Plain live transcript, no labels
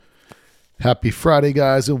Happy Friday,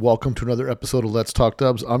 guys, and welcome to another episode of Let's Talk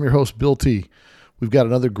Dubs. I'm your host, Bill T. We've got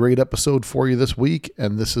another great episode for you this week,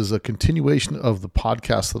 and this is a continuation of the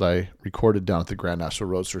podcast that I recorded down at the Grand National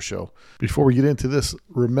Roadster Show. Before we get into this,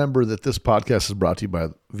 remember that this podcast is brought to you by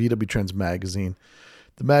VW Trends Magazine.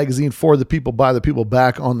 The magazine for the people, by the people,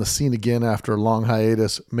 back on the scene again after a long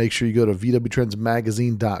hiatus. Make sure you go to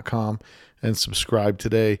VWTrendsMagazine.com and subscribe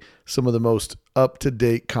today. Some of the most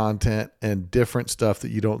up-to-date content and different stuff that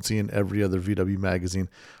you don't see in every other VW magazine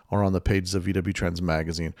are on the pages of VW Trends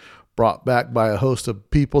Magazine. Brought back by a host of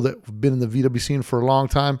people that have been in the VW scene for a long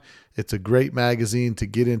time. It's a great magazine to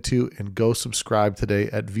get into, and go subscribe today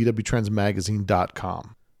at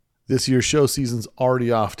VWTrendsMagazine.com. This year's show season's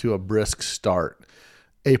already off to a brisk start.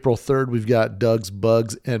 April 3rd, we've got Doug's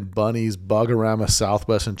Bugs and Bunnies, Bugorama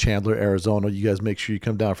Southwest in Chandler, Arizona. You guys make sure you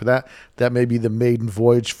come down for that. That may be the maiden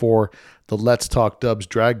voyage for the Let's Talk Dubs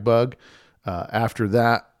Drag Bug. After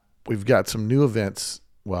that, we've got some new events.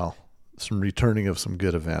 Well, some returning of some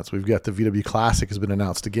good events. We've got the VW Classic has been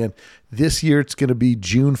announced again. This year, it's going to be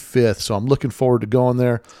June 5th, so I'm looking forward to going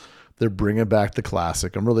there. They're bringing back the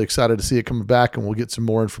Classic. I'm really excited to see it coming back, and we'll get some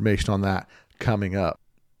more information on that coming up.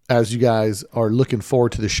 As you guys are looking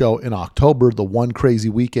forward to the show in October, the One Crazy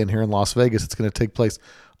Weekend here in Las Vegas, it's going to take place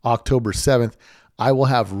October 7th. I will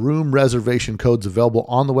have room reservation codes available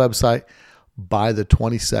on the website by the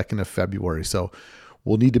 22nd of February. So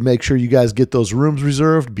we'll need to make sure you guys get those rooms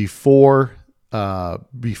reserved before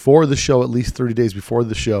the show, at least 30 days before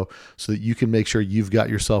the show, so that you can make sure you've got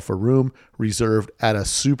yourself a room reserved at a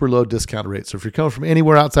super low discount rate. So if you're coming from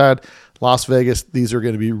anywhere outside Las Vegas, these are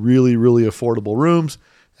going to be really, really affordable rooms,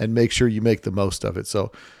 and make sure you make the most of it.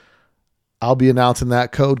 So I'll be announcing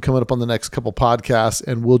that code coming up on the next couple podcasts,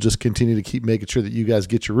 and we'll just continue to keep making sure that you guys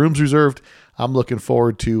get your rooms reserved. I'm looking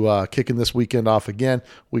forward to kicking this weekend off again.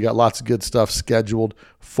 We got lots of good stuff scheduled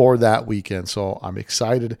for that weekend, so I'm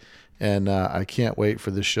excited, and I can't wait for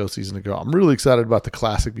this show season to go. I'm really excited about the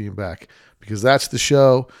Classic being back, because that's the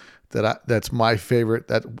show that's my favorite.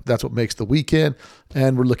 That's what makes the weekend,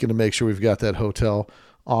 and we're looking to make sure we've got that hotel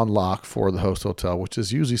on lock for the host hotel, which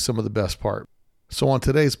is usually some of the best part. So on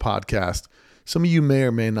today's podcast, some of you may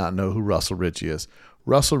or may not know who Russell Ritchie is.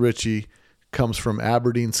 Russell Ritchie comes from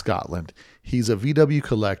Aberdeen, Scotland. He's a VW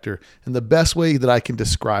collector, and the best way that I can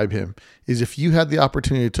describe him is if you had the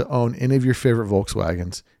opportunity to own any of your favorite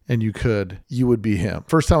Volkswagens, and you would be him.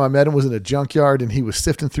 First time I met him was in a junkyard, and he was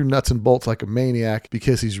sifting through nuts and bolts like a maniac,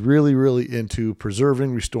 because he's really, really into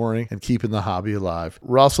preserving, restoring, and keeping the hobby alive.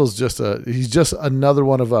 Russell's he's just another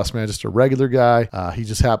one of us, man, just a regular guy. He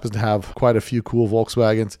just happens to have quite a few cool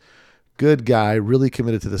Volkswagens. Good guy, really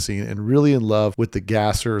committed to the scene, and really in love with the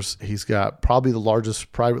gassers. He's got probably the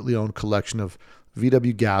largest privately owned collection of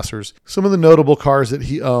VW gassers. Some of the notable cars that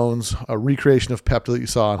he owns, a recreation of Pepto that you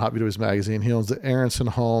saw in Hot Veto's magazine. He owns the Aronson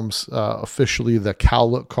Holmes, officially the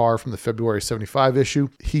Cowlook car from the February 75 issue.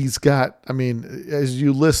 He's got, as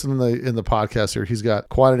you listen in the podcast here, he's got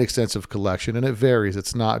quite an extensive collection, and it varies.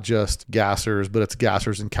 It's not just gassers, but it's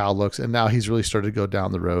gassers and Cowlooks. And now he's really started to go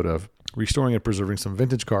down the road of restoring and preserving some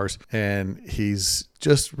vintage cars, and he's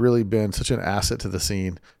just really been such an asset to the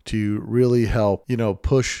scene to really help,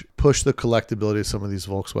 push the collectability of some of these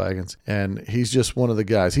Volkswagens. And he's just one of the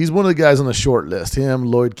guys. He's one of the guys on the short list. Him,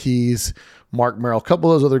 Lloyd Keys, Mark Merrill, a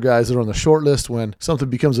couple of those other guys that are on the short list when something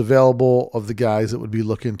becomes available of the guys that would be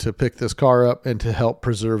looking to pick this car up and to help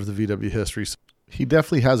preserve the VW history. So he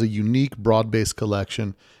definitely has a unique broad-based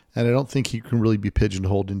collection, and I don't think he can really be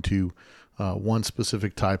pigeonholed into one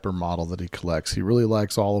specific type or model that he collects. He really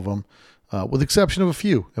likes all of them, with exception of a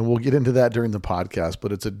few, and we'll get into that during the podcast,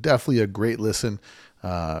 but it's definitely a great listen.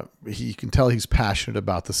 You can tell he's passionate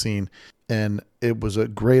about the scene, and it was a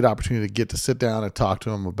great opportunity to get to sit down and talk to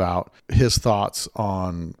him about his thoughts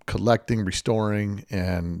on collecting, restoring,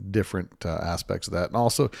 and different aspects of that. And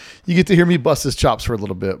also, you get to hear me bust his chops for a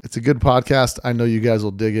little bit. It's a good podcast. I know you guys will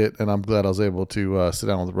dig it, and I'm glad I was able to sit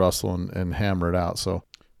down with Russell and hammer it out. So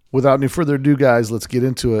without any further ado, guys, let's get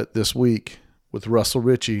into it this week with Russell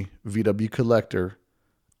Ritchie, VW Collector,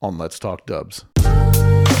 on Let's Talk Dubs. A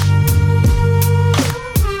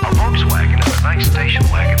Volkswagen is a nice station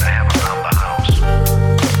wagon to have around the house.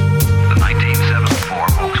 The 1974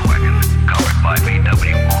 Volkswagen, covered by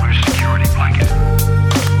VW Owner's Security Blanket.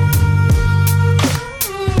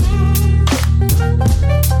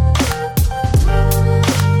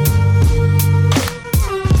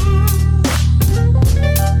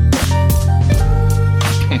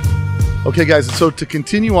 Okay, guys, so to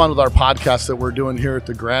continue on with our podcast that we're doing here at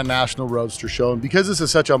the Grand National Roadster Show, and because this is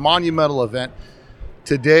such a monumental event,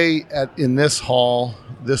 today in this hall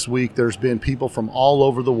this week, there's been people from all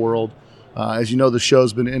over the world As you know, the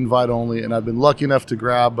show's been invite only, and I've been lucky enough to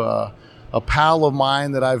grab a pal of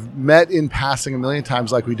mine that I've met in passing a million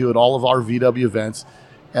times, like we do at all of our VW events.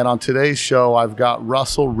 And on today's show, I've got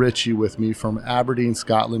Russell Ritchie with me from Aberdeen,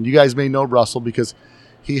 Scotland. You guys may know Russell because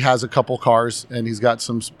he has a couple cars, and he's got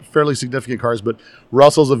some fairly significant cars. But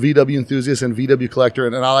Russell's a VW enthusiast and VW collector,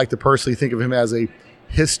 and I like to personally think of him as a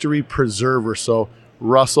history preserver. So,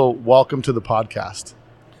 Russell, welcome to the podcast.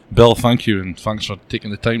 Bill, thank you, and thanks for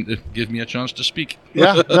taking the time to give me a chance to speak.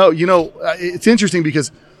 Yeah, no, it's interesting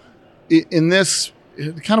because in this,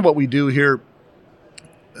 kind of what we do here,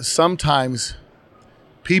 sometimes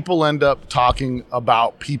people end up talking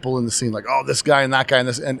about people in the scene, like, oh, this guy and that guy and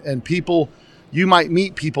this, and people, you might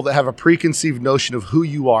meet people that have a preconceived notion of who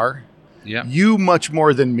you are. Yeah. You much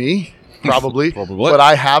more than me, probably. Probably. But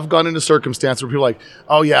I have gone into circumstances where people are like,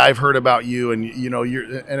 oh yeah, I've heard about you, and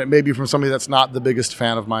and it may be from somebody that's not the biggest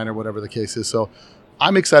fan of mine or whatever the case is. So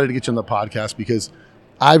I'm excited to get you on the podcast because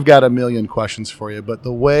I've got a million questions for you. But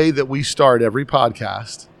the way that we start every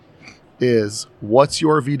podcast is, what's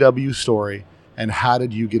your VW story? And how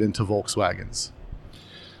did you get into Volkswagens?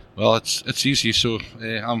 Well, it's easy. So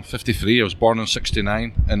I'm 53. I was born in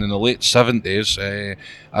 69, and in the late 70s,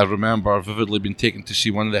 I remember vividly being taken to see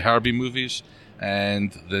one of the Herbie movies,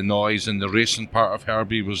 and the noise and the racing part of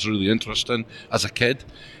Herbie was really interesting as a kid.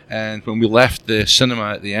 And when we left the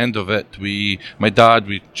cinema at the end of it, my dad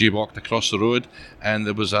jaywalked across the road, and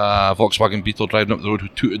there was a Volkswagen Beetle driving up the road who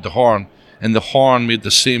tooted the horn. And the horn made the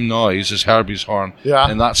same noise as Herbie's horn. Yeah.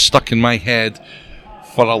 And that stuck in my head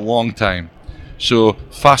for a long time. So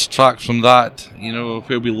fast track from that,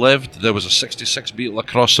 where we lived, there was a 66 Beetle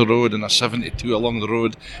across the road and a 72 along the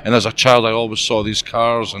road. And as a child, I always saw these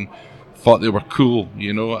cars and thought they were cool.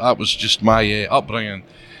 That was just my upbringing.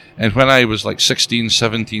 And when I was like 16,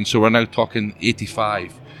 17, so we're now talking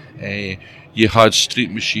 85, you had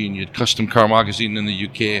Street Machine, you had Custom Car Magazine in the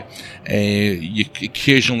UK. You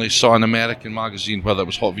occasionally saw an American magazine, whether it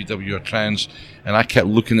was Hot VW or Trends, and I kept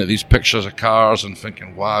looking at these pictures of cars and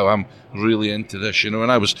thinking, wow, I'm really into this, and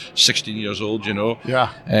I was 16 years old,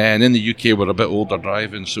 Yeah. And in the UK, we're a bit older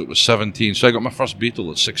driving, so it was 17. So I got my first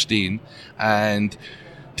Beetle at 16, and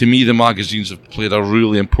to me, the magazines have played a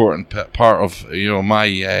really important part of,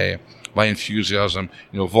 my enthusiasm.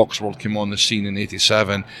 Vauxworld came on the scene in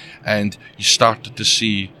 87, and you started to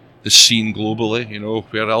see the scene globally,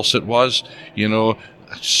 where else it was. I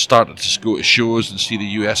started to go to shows and see the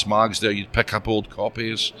US mags there. You'd pick up old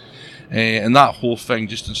copies. And that whole thing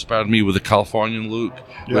just inspired me with the Californian look,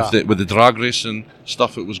 with the drag racing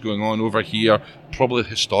stuff that was going on over here, probably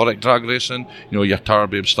historic drag racing, your Tower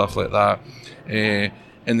Babe, stuff like that.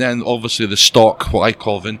 And then obviously the stock, what I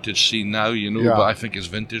call vintage scene now, but I think it's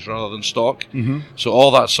vintage rather than stock. Mm-hmm. So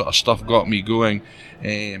all that sort of stuff got me going.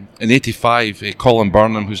 In 85, Colin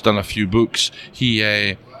Burnham, who's done a few books,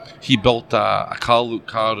 he built a Cal-Look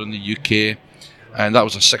car in the UK, and that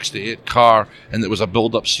was a 68 car, and it was a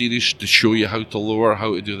build-up series to show you how to lower,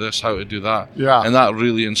 how to do this, how to do that. Yeah. And that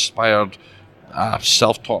really inspired a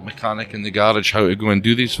self-taught mechanic in the garage how to go and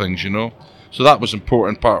do these things, So that was an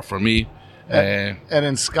important part for me. And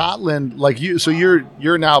in Scotland, like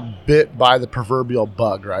you're now bit by the proverbial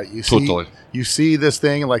bug, right? Totally. You see this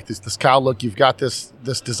thing, like this Cal-Look, you've got this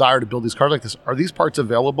desire to build these cars like this. Are these parts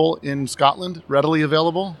available in Scotland, readily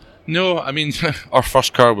available? No, I mean, our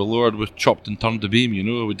first car we lowered with chopped and turned the beam,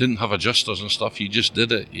 we didn't have adjusters and stuff, you just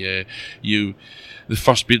did it. The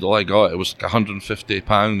first Beetle I got, it was like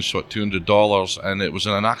 £150, so at $200, and it was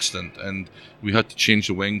in an accident, and we had to change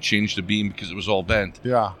the wing, change the beam because it was all bent.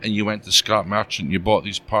 Yeah. And you went to Scrap Merchant, you bought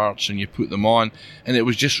these parts, and you put them on, and it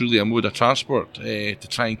was just really a mode of transport to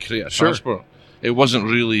try and create a transport. It wasn't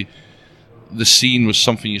really, the scene was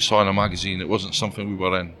something you saw in a magazine, it wasn't something we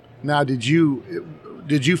were in. Now, did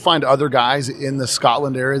you find other guys in the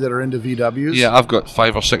Scotland area that are into VWs? Yeah, I've got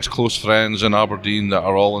 5 or 6 close friends in Aberdeen that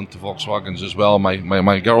are all into Volkswagens as well.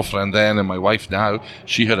 My girlfriend then and my wife now,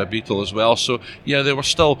 she had a Beetle as well. So yeah, they were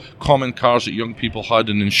still common cars that young people had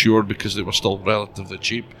and insured because they were still relatively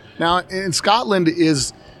cheap. Now, in Scotland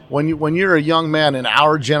is when you're a young man in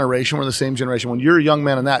our generation, we're the same generation. When you're a young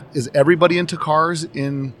man in that, is everybody into cars?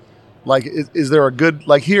 Is there a good,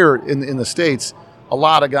 like here in the States, a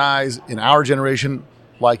lot of guys in our generation,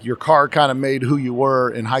 like your car kind of made who you were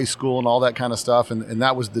in high school and all that kind of stuff, and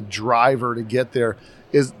that was the driver to get there.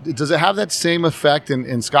 Does it have that same effect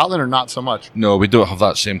in Scotland or not so much? No, we don't have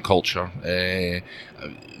that same culture.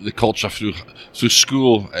 The culture through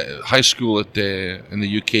school, high school in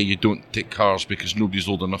the UK, you don't take cars because nobody's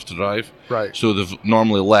old enough to drive. Right. So they've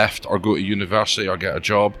normally left or go to university or get a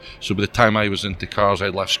job. So by the time I was into cars,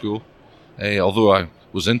 I'd left school. Although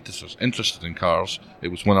was interested in cars. It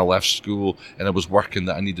was when I left school and I was working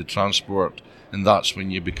that I needed transport, and that's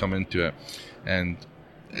when you become into it. And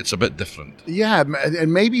it's a bit different. Yeah,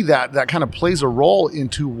 and maybe that kind of plays a role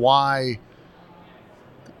into why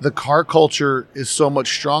the car culture is so much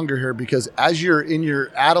stronger here, because as you're in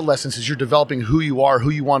your adolescence, as you're developing who you are, who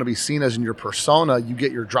you want to be seen as in your persona, you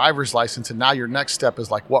get your driver's license, and now your next step is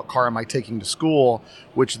like, what car am I taking to school?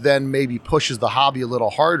 Which then maybe pushes the hobby a little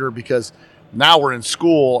harder, because now we're in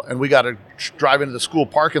school and we got to drive into the school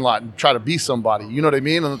parking lot and try to be somebody. You know what I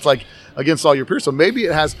mean? And it's like against all your peers. So maybe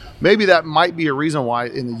that might be a reason why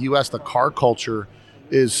in the U.S. the car culture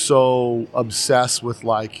is so obsessed with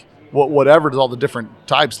like whatever it is, all the different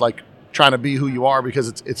types, like trying to be who you are,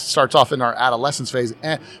 because it starts off in our adolescence phase,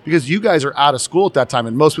 and because you guys are out of school at that time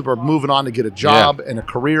and most people are moving on to get a job and a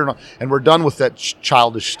career, and we're done with that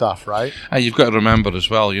childish stuff, right? And you've got to remember as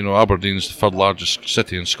well, Aberdeen's the third largest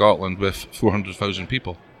city in Scotland with 400,000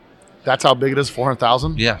 people. That's how big it is,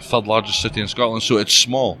 400,000? Yeah, third largest city in Scotland, so it's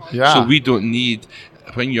small. Yeah. So we don't need,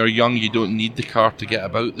 when you're young, you don't need the car to get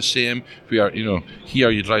about the same. We are, here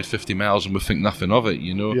you drive 50 miles and we think nothing of it,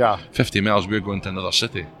 Yeah. 50 miles, we're going to another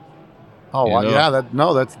city. Oh, wow. Yeah,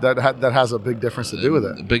 that has a big difference to do with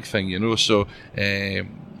it. The big thing, so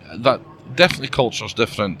that definitely culture's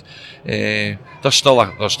different. There's still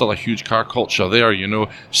a huge car culture there,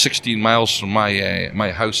 16 miles from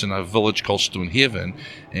my house in a village called Stonehaven,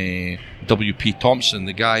 W.P. Thompson,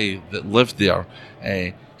 the guy that lived there,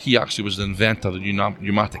 he actually was the inventor of the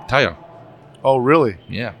pneumatic tire. Oh, really?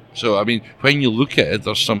 Yeah. So, I mean, when you look at it,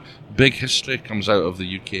 there's some big history comes out of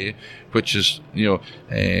the UK, which is,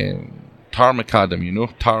 Tar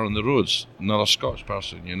McAdam, tar on the roads, another Scottish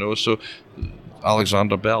person, so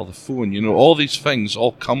Alexander Bell, the phone, all these things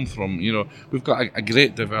all come from, we've got a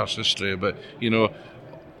great diverse history, but,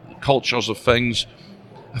 cultures of things.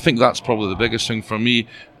 I think that's probably the biggest thing for me.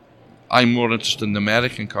 I'm more interested in the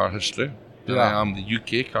American car history than I am the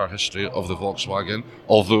UK car history of the Volkswagen,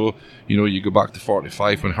 although, you go back to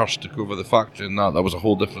 45 when Hearst took over the factory, and that was a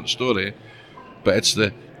whole different story. But it's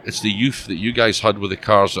the youth that you guys had with the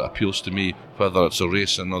cars that appeals to me, whether it's a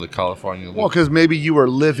racing or the California look. Well, because maybe you were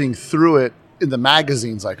living through it in the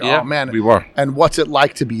magazines, like, oh man, we were. And what's it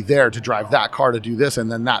like to be there, to drive that car, to do this,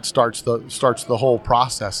 and then that starts the whole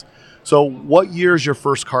process. So, what year is your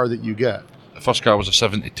first car that you get? The first car was a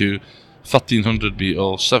 72, 1300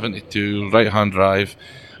 Beetle, 72, right-hand drive.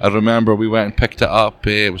 I remember we went and picked it up.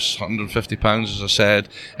 It was £150, as I said,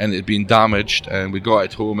 and it had been damaged, and we got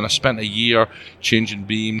it home, and I spent a year changing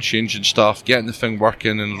beam, changing stuff, getting the thing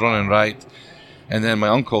working and running right. And then my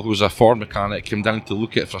uncle, who was a Ford mechanic, came down to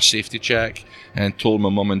look at it for a safety check and told my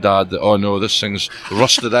mum and dad that, oh no, this thing's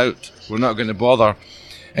rusted out, we're not going to bother.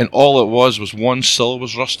 And all it was one sill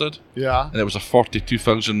was rusted. Yeah. And it was a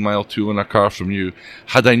 42,000 mile two-owner car from you.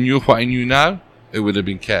 Had I knew what I knew now, it would have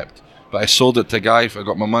been kept. But I sold it to a guy, I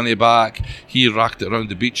got my money back. He racked it around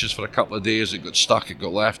the beaches for a couple of days. It got stuck, it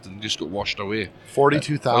got left, and just got washed away.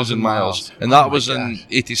 42,000 miles. And that was in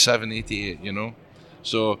 87, 88,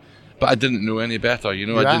 So, but I didn't know any better, I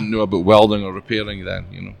didn't know about welding or repairing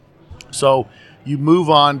then, So you move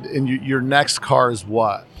on, and your next car is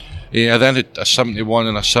what? Yeah, then had a 71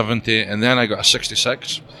 and a 70, and then I got a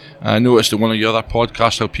 66. I noticed in one of your other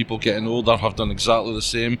podcasts how people getting older have done exactly the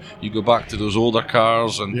same. You go back to those older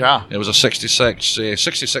cars, and it was a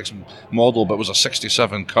 66 model, but it was a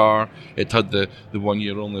 67 car. It had the 1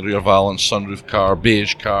 year only rear valance sunroof car,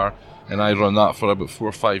 beige car, and I run that for about 4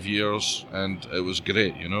 or 5 years, and it was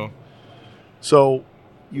great, So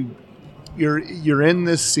you're in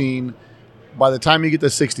this scene. By the time you get to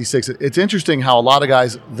 66, it's interesting how a lot of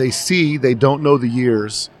guys, they don't know the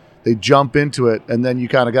years, they jump into it, and then you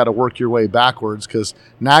kind of got to work your way backwards, because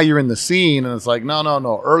now you're in the scene and it's like,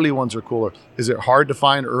 no, early ones are cooler. Is it hard to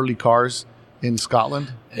find early cars in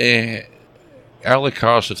Scotland? Early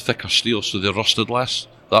cars had thicker steel, so they rusted less.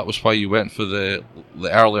 That was why you went for the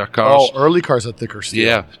earlier cars. Oh, early cars had thicker steel.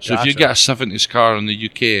 Yeah, so if you get a 70s car in the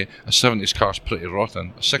UK, a 70s car is pretty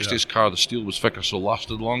rotten. A 60s car, the steel was thicker, so it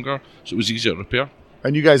lasted longer, so it was easier to repair.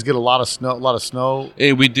 And you guys get a lot of snow?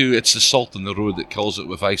 We do. It's the salt in the road that kills it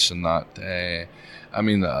with ice and that. The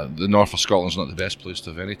north of Scotland's not the best place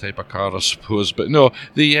to have any type of car, I suppose. But no,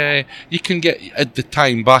 you can get, at the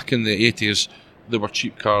time, back in the 80s, there were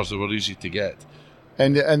cheap cars that were easy to get.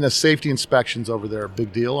 And the safety inspections over there,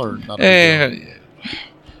 big deal or not a big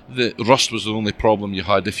deal? The rust was the only problem you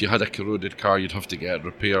had. If you had a corroded car, you'd have to get it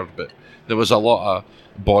repaired. But there was a lot of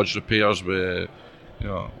bodge repairs with,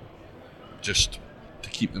 just to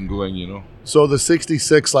keep them going, you know. So the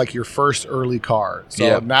 66, like your first early car. So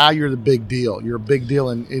Yeah. now you're the big deal. You're a big deal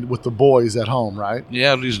with the boys at home, right?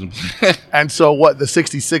 Yeah, reasonably. And so what, the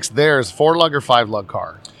 66 there is 4-lug or 5-lug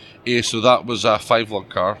car? So that was a 5-lug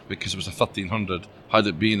car because it was a 1300. Had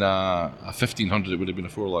it been a 1500, it would have been a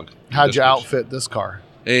 4-lug. How'd you outfit this car?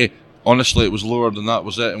 Honestly, it was lower than that,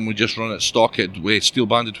 was it? And we just run it stock it with steel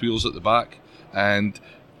banded wheels at the back. And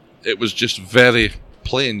it was just very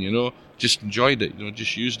plain, you know. Just enjoyed it, you know,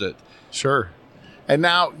 just used it. Sure. And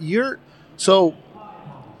now so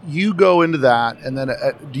you go into that, and then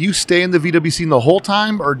do you stay in the VW scene the whole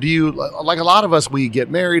time, or do you, like a lot of us, we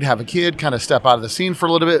get married, have a kid, kind of step out of the scene for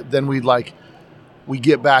a little bit, then we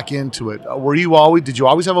get back into it? Did you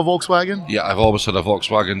always have a Volkswagen? Yeah, I've always had a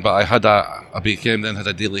Volkswagen, but I became then had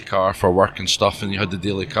a daily car for work and stuff, and you had the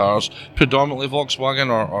daily cars, predominantly Volkswagen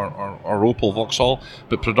or Opel Vauxhall,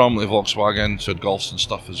 but predominantly Volkswagen, so had Golfs and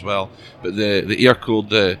stuff as well. But the air-cooled,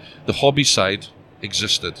 the hobby side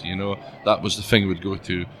existed, you know. That was the thing we'd go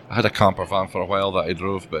to. I had a camper van for a while that I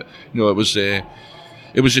drove, but, you know, it was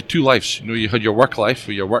your two lives. You know, you had your work life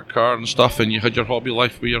with your work car and stuff, and you had your hobby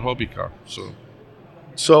life with your hobby car,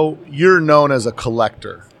 So you're known as a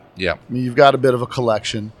collector. yeah. I mean, you've got a bit of a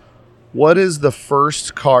collection. What is the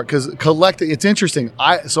first car? Because collecting, it's interesting.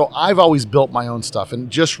 I've always built my own stuff, and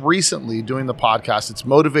just recently doing the podcast, it's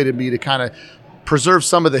motivated me to kind of preserve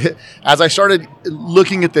some of the. As I started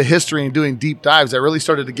looking at the history and doing deep dives, I really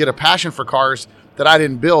started to get a passion for cars that I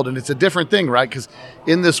didn't build, and it's a different thing, right? Because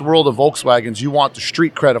in this world of Volkswagens, you want the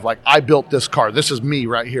street cred of like, I built this car. This is me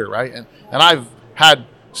right here, right? And I've had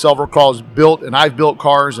several cars built, and I've built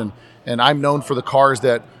cars, and I'm known for the cars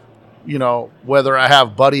that, you know, whether I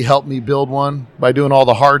have Buddy help me build one by doing all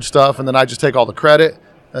the hard stuff, and then I just take all the credit.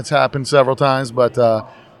 That's happened several times, but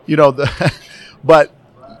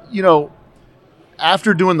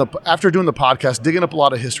after doing the podcast, digging up a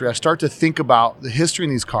lot of history, I start to think about the history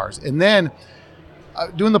in these cars, and then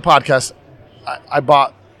doing the podcast, I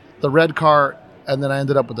bought the red car, and then I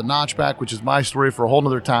ended up with the notchback, which is my story for a whole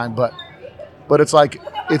nother time, but it's like,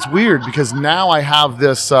 it's weird because now I have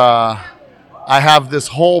this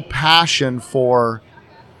whole passion for.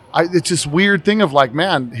 It's this weird thing of like,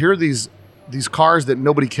 man, here are these cars that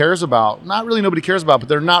nobody cares about. Not really nobody cares about, but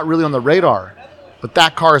they're not really on the radar. But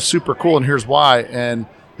that car is super cool, and here's why. And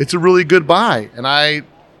it's a really good buy. And I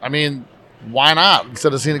mean, why not?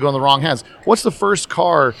 Instead of seeing it go in the wrong hands. What's the first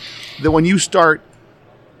car that when you start?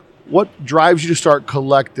 What drives you to start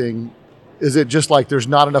collecting? Is it just like there's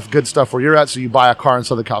not enough good stuff where you're at, so you buy a car in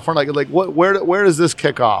Southern California? Like where does this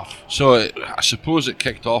kick off? So I suppose it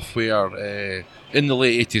kicked off where in the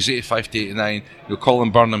late 80s, 85 to 89, you know,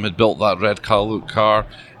 Colin Burnham had built that red Cal-Look car.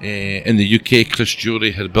 In the UK, Chris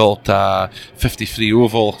Jury had built a 53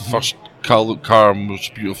 Oval, first Cal-Look car,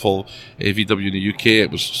 most beautiful VW in the UK.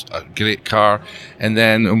 It was a great car. And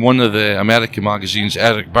then in one of the American magazines,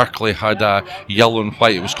 Eric Berkeley had a yellow and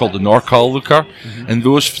white. It was called the Norcal Looker. Mm-hmm. And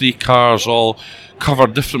those three cars all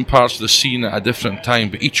covered different parts of the scene at a different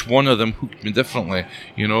time, but each one of them hooked me differently,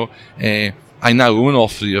 you know. I now own all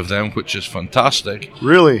three of them, which is fantastic.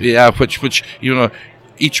 Really? Yeah, which you know,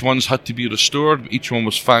 each one's had to be restored. Each one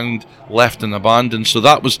was found, left and abandoned. So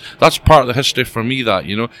that's part of the history for me. That,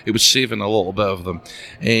 you know, it was saving a little bit of them.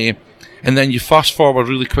 And then you fast forward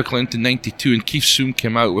really quickly into '92, and Keith Soon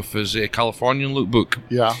came out with his Californian Lookbook.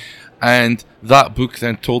 Yeah. And that book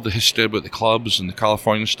then told the history about the clubs and the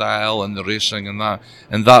Californian style and the racing and that.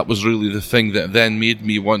 And that was really the thing that then made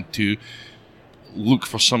me want to look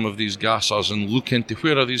for some of these gassers and look into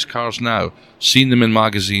where are these cars now. Seen them in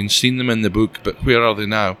magazines, seen them in the book, but where are they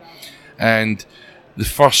now? And the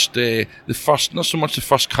first, not so much the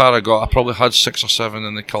first car I got, I probably had 6 or 7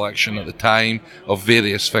 in the collection at the time of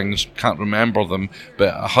various things. Can't remember them,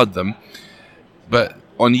 but I had them. But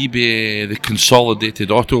on eBay, the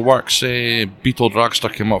Consolidated Auto Works Beetle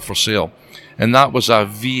Dragster came up for sale. And that was a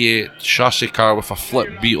V8 chassis car with a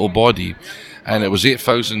flip Beetle body. And it was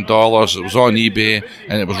 $8,000. It was on eBay,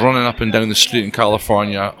 and it was running up and down the street in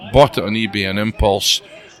California. Bought it on eBay on impulse.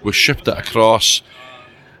 We shipped it across,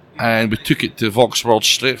 and we took it to Volksworld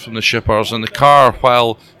straight from the shippers. And the car,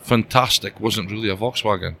 while fantastic, wasn't really a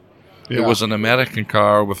Volkswagen. Yeah. It was an American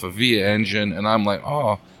car with a V8 engine, and I'm like,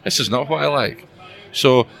 oh, this is not what I like.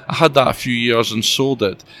 So I had that a few years and sold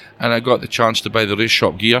it, and I got the chance to buy the Race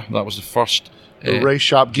Shop Gear. That was the first. The Race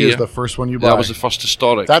Shop Gear is the first one you buy. That was the first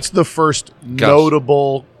historic. That's the first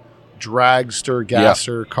notable dragster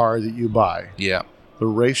gasser car that you buy. Yeah. The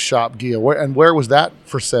Race Shop Gear. Where was that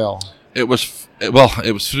for sale? It was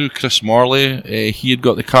through Chris Morley. He had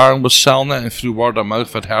got the car and was selling it, and through word of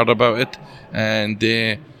mouth I'd heard about it, and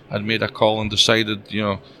I'd made a call and decided, you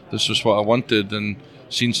know, this was what I wanted, and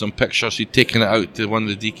seen some pictures. He'd taken it out to one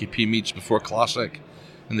of the DKP meets before Classic,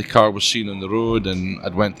 and the car was seen on the road, and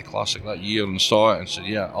I'd went to Classic that year and saw it and said,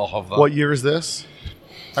 yeah, I'll have that. What year is this?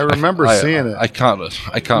 I remember seeing it. I can't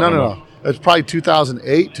remember. No. It's probably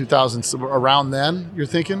 2008, 2000, around then, you're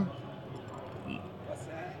thinking?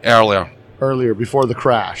 Earlier, before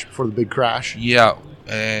the big crash. Yeah.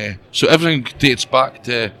 So everything dates back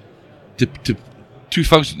to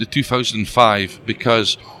 2000 to 2005,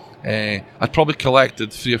 because I'd probably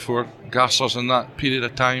collected 3 or 4 gassers in that period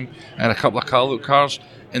of time, and a couple of Carlook cars,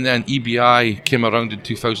 and then EBI came around in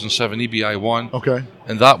 2007, EBI 1. Okay.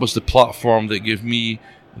 And that was the platform that gave me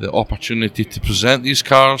the opportunity to present these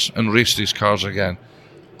cars and race these cars again.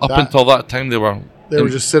 Until that time, they were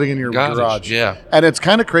just sitting in your garage. Yeah. And it's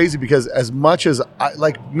kind of crazy because as much as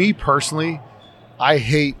me personally, I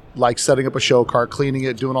hate like setting up a show car, cleaning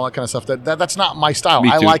it, doing all that kind of stuff. That's not my style.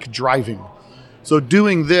 I like driving. So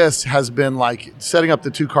doing this has been like setting up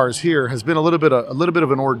the 2 cars here has been a little bit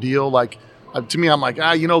of an ordeal. Like to me, I'm like,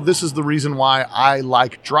 this is the reason why I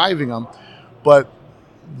like driving them. But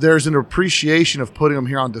there's an appreciation of putting them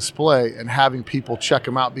here on display and having people check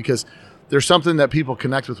them out, because there's something that people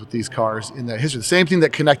connect with these cars in that history. The same thing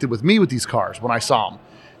that connected with me with these cars when I saw them,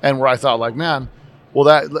 and where I thought like, man, well,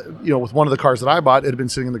 that, with one of the cars that I bought, it had been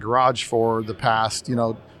sitting in the garage for the past,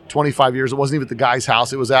 25 years. It wasn't even at the guy's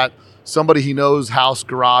house. It was at somebody he knows house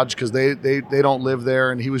garage, because they don't live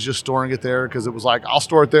there, and he was just storing it there because it was like, I'll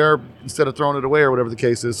store it there instead of throwing it away or whatever the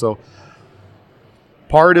case is. So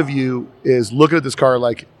part of you is looking at this car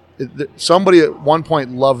like somebody at one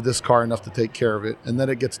point loved this car enough to take care of it, and then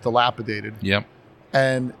it gets dilapidated. Yep.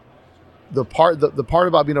 And the part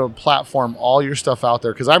about being able to platform all your stuff out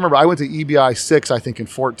there, because I remember I went to EBI 6, I think, in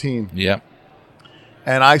 14. Yeah.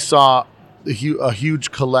 And I saw a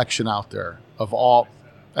huge collection out there of all,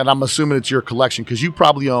 and I'm assuming it's your collection because you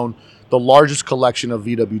probably own the largest collection of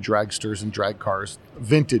VW dragsters and drag cars,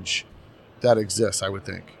 vintage, that exists, I would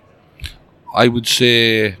think. I would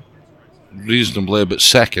say reasonably, but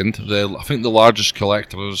second. I think the largest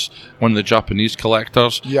collector is one of the Japanese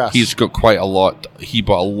collectors. Yes. He's got quite a lot. He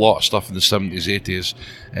bought a lot of stuff in the 70s,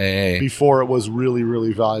 80s. Before it was really,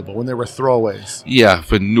 really valuable, when they were throwaways. Yeah,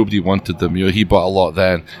 when nobody wanted them. He bought a lot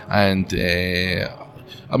then. And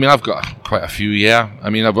I've got quite a few, yeah. I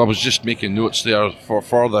was just making notes there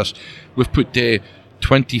for this. We've put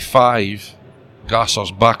 25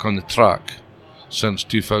 gassers back on the track since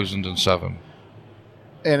 2007.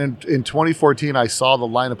 And in 2014, I saw the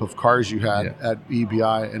lineup of cars you had at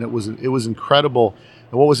EBI, and it was incredible.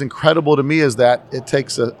 And what was incredible to me is that it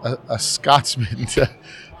takes a Scotsman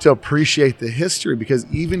to appreciate the history, because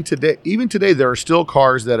even today, there are still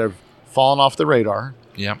cars that have fallen off the radar.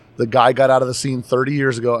 Yeah. The guy got out of the scene 30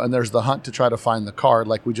 years ago, and there's the hunt to try to find the car,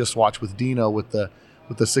 like we just watched with Dino with the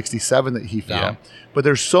 67 that he found. Yeah. But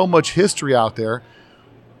there's so much history out there.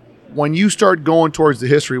 When you start going towards the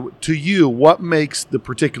history, to you, what makes the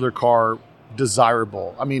particular car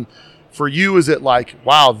desirable? For you, is it like,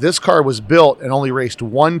 wow, this car was built and only raced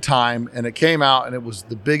one time, and it came out and it was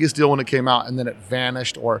the biggest deal when it came out, and then it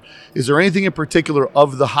vanished? Or is there anything in particular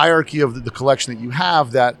of the hierarchy of the collection that you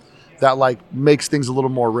have that like makes things a little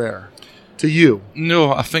more rare to you?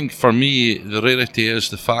 No, I think for me, the rarity is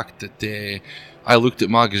the fact that I looked at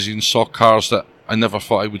magazines, saw cars that I never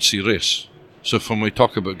thought I would see race. So when we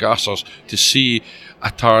talk about gassers, to see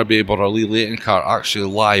a Tarbabe or a Lee Layton car actually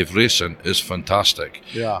live racing is fantastic.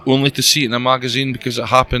 Yeah. Only to see it in a magazine because it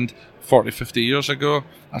happened 40, 50 years ago,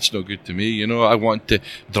 that's no good to me. I want to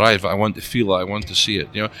drive it, I want to feel it, I want to see it.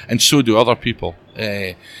 And so do other people.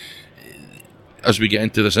 As we get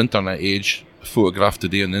into this internet age, photograph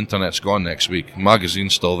today on the internet's gone next week.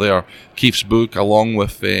 Magazine's still there. Keith's book, along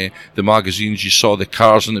with the magazines, you saw the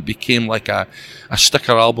cars, and it became like a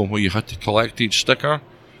sticker album where you had to collect each sticker.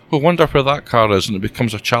 Well, wonder where that car is, and it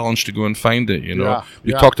becomes a challenge to go and find it.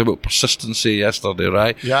 We talked about persistency yesterday,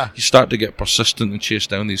 right? Yeah. You start to get persistent and chase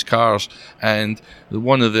down these cars, and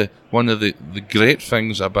one of the great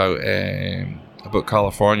things about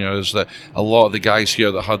California is that a lot of the guys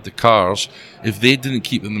here that had the cars, if they didn't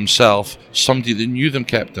keep them themselves, somebody that knew them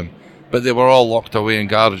kept them. But they were all locked away in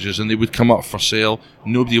garages, and they would come up for sale.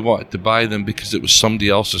 Nobody wanted to buy them because it was somebody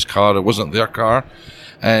else's car. It wasn't their car.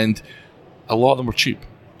 And a lot of them were cheap.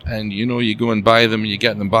 And, you go and buy them, and you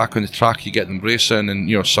get them back on the track, you get them racing,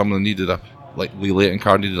 and, some of them needed like Lee Layton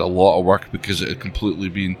car needed a lot of work because it had completely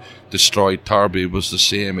been destroyed. Tarbabe was the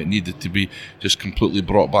same. It needed to be just completely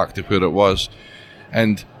brought back to where it was.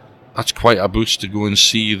 And that's quite a boost to go and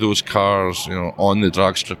see those cars, on the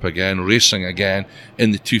drag strip again, racing again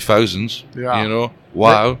in the 2000s. Yeah.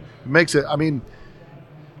 Wow. It makes it,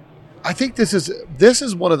 I think this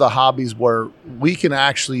is one of the hobbies where we can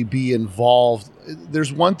actually be involved.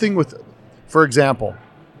 There's one thing with, for example,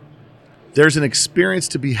 there's an experience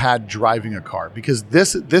to be had driving a car, because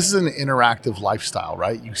this is an interactive lifestyle,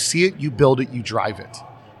 right? You see it, you build it, you drive it.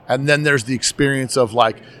 And then there's the experience of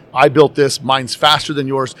like, I built this, mine's faster than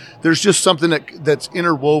yours. There's just something that's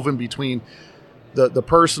interwoven between the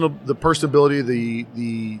personability,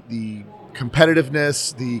 the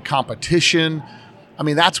competitiveness, the competition. I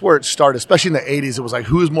mean, that's where it started, especially in the 80s. It was like,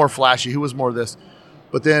 who was more flashy? Who was more this?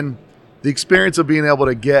 But then the experience of being able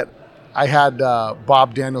to get, I had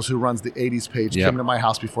Bob Daniels, who runs the 80s page, came to my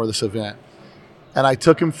house before this event. And I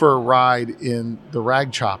took him for a ride in the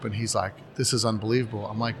Rag Chop, and he's like, this is unbelievable.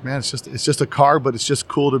 I'm like, man, it's just a car, but it's just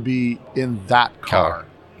cool to be in that car.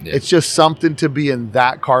 Yeah. It's just something to be in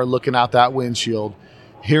that car, looking out that windshield,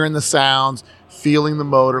 hearing the sounds, feeling the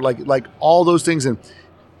motor, like all those things. And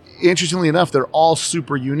interestingly enough, they're all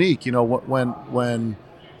super unique. You know, when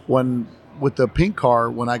with the pink car,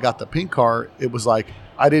 when I got the pink car, it was like,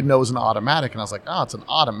 I didn't know it was an automatic. And I was like, oh, it's an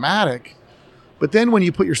automatic. But then when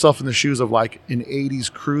you put yourself in the shoes of like an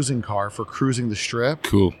 80s cruising car for cruising the strip,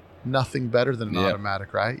 cool. Nothing better than an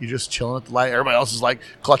automatic, right? You're just chilling at the light. Everybody else is like,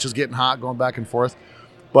 clutch is getting hot, going back and forth.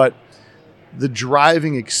 But the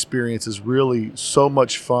driving experience is really so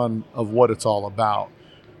much fun of what it's all about.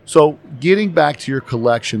 So getting back to your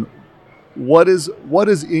collection, what is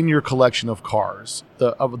in your collection of cars,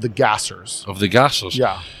 of the gassers? Of the gassers?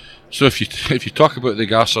 Yeah. So if you talk about the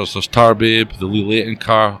gassers, there's Tarbabe, the Lee Layton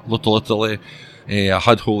car, Little Italy. I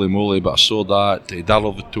had Holy Moly, but I sold that.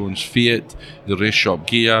 Daryl Vitone's Fiat, the Race Shop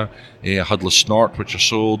Ghia. I had Le Snort, which I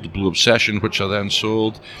sold. The Blue Obsession, which I then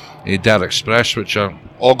sold. Dare Express, which I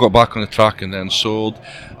all got back on the track and then sold.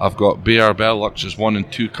 I've got B.R. Bellux's 1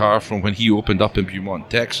 and 2 car from when he opened up in Beaumont,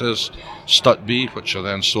 Texas. Stut B, which I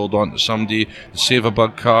then sold on to somebody. The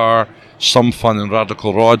Save-A-Bug car, Some Fun and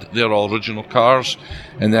Radical Rod. They're all original cars.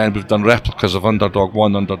 And then we've done replicas of Underdog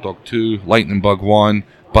 1, Underdog 2, Lightning Bug 1,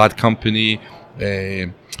 Bad Company,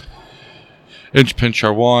 Inch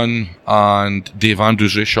Pincher 1, and Dave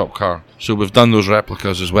Andrews' Race Shop car. So we've done those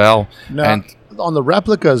replicas as well. Now, and on the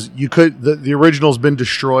replicas, you could the original's been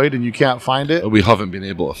destroyed and you can't find it? We haven't been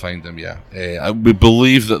able to find them yet. We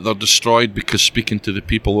believe that they're destroyed because speaking to the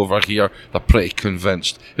people over here, they're pretty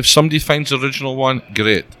convinced. If somebody finds the original one,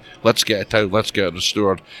 great. Let's get it out. Let's get it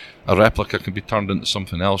restored. A replica can be turned into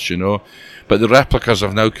something else, you know. But the replicas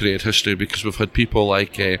have now created history because we've had people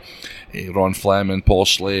like Ron Fleming, Paul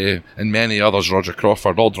Slay, and many others, Roger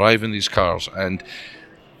Crawford, all driving these cars. And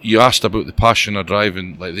you asked about the passion of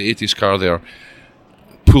driving, like the 80s car there,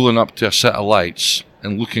 pulling up to a set of lights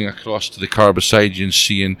and looking across to the car beside you and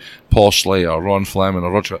seeing Paul Slay or Ron Fleming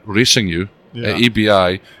or Roger racing you at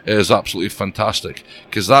EBI is absolutely fantastic,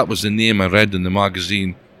 because that was the name I read in the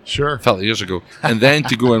magazine a couple of years ago. And then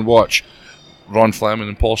to go and watch Ron Fleming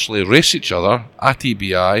and Paul Slay race each other at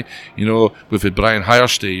EBI, you know, we've had Brian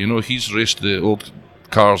Hirestay, you know, he's raced the old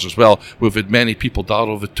cars as well. We've had many people.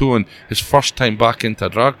 Daryl Vitone, his first time back into a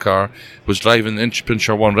drag car was driving the Inch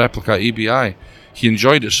Pincher 1 replica at EBI. He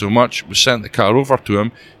enjoyed it so much, we sent the car over to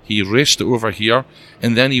him, he raced it over here,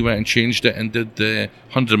 and then he went and changed it and did the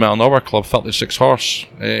 100 mile an hour club, 36 horse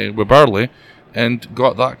with Burley, and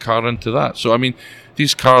got that car into that. So I mean,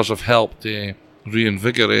 these cars have helped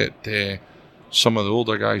reinvigorate some of the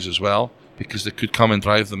older guys as well, because they could come and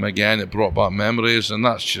drive them again. It brought back memories, and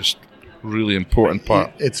that's just really important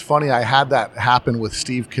part. It's funny, I had that happen with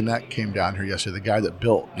Steve Connect came down here yesterday, the guy that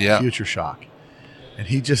built Future Shock, and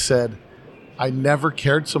he just said, I never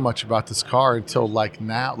cared so much about this car until like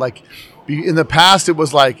now. Like in the past, it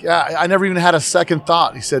was like, I never even had a second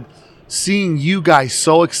thought. He said, seeing you guys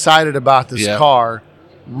so excited about this car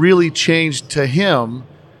really changed to him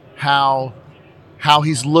how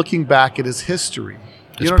he's looking back at his history.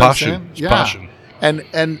 You know passion. What I'm saying? It's passion.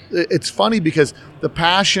 And it's funny because the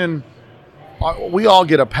passion, we all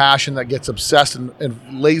get a passion that gets obsessed and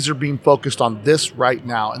laser beam focused on this right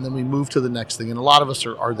now, and then we move to the next thing. And a lot of us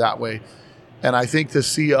are that way. And I think to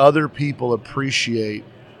see other people appreciate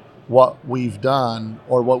what we've done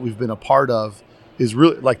or what we've been a part of is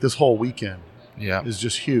really, like this whole weekend is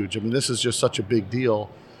just huge. I mean, this is just such a big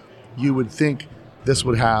deal. You would think this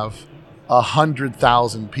would have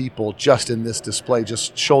 100,000 people just in this display,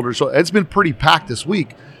 just shoulders. So it's been pretty packed this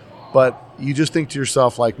week, but you just think to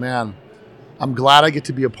yourself like, man, I'm glad I get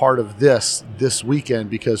to be a part of this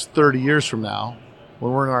weekend, because 30 years from now,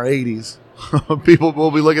 when we're in our 80s, people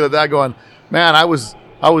will be looking at that going, man, I was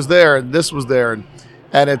there and this was there,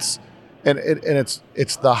 and it's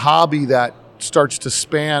the hobby that starts to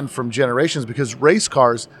span from generations, because race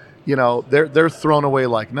cars, you know, they're thrown away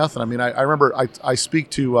like nothing. I mean, I remember I speak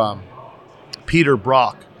to Peter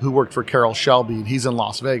Brock, who worked for Carroll Shelby, and he's in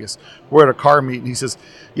Las Vegas. We're at a car meet, and he says,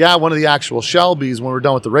 yeah, one of the actual Shelbys, when we're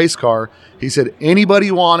done with the race car, he said,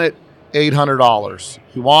 anybody want it? $800.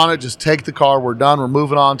 If you want it, just take the car. We're done. We're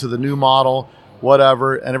moving on to the new model,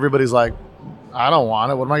 whatever. And everybody's like, I don't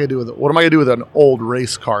want it. What am I going to do with it? What am I going to do with an old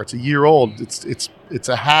race car? It's a year old. It's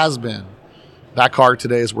a has-been. That car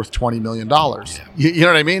today is worth $20 million. You know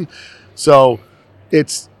what I mean? So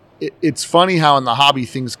it's funny how in the hobby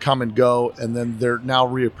things come and go, and then they're now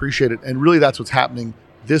reappreciated. And really that's what's happening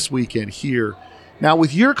this weekend here. Now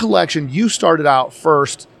with your collection, you started out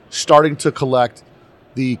first starting to collect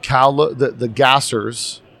the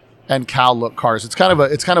gassers and cow look cars. It's kind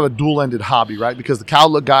of a dual-ended hobby, right? Because the cow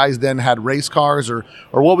look guys then had race cars, or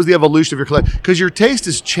what was the evolution of your collection? Because your taste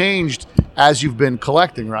has changed as you've been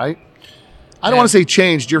collecting, right? I don't want to say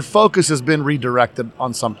changed. Your focus has been redirected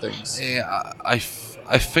on some things. I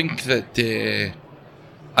think that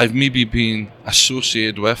I've maybe been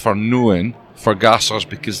associated with or known for gassers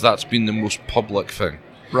because that's been the most public thing.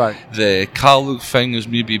 Right. The Kalug thing has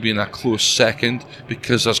maybe been a close second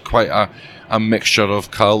because there's quite a mixture of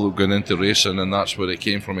Kalug going into racing, and that's where it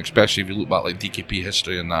came from, especially if you look back like DKP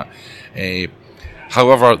history and that.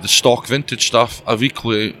 However, the stock vintage stuff, I've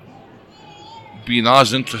equally been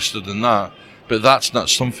as interested in that, but that's not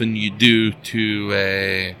something you do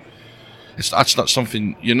to... that's not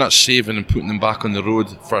something, you're not saving and putting them back on the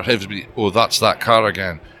road for everybody, oh, that's that car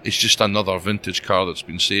again. It's just another vintage car that's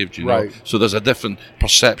been saved, you know. Right. So there's a different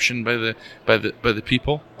perception by the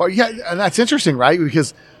people. Well, yeah, and that's interesting, right?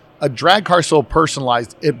 Because a drag car is so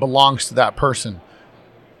personalized, it belongs to that person.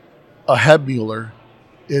 A Hebmuller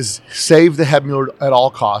is save the Hebmuller at all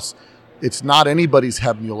costs. It's not anybody's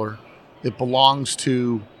Hebmuller. It belongs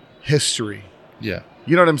to history. Yeah.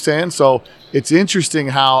 You know what I'm saying? So it's interesting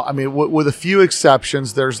how, I mean, with a few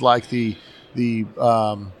exceptions, there's like the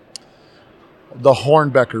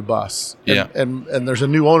Hornbecker bus. And there's a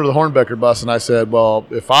new owner of the Hornbecker bus. And I said, well,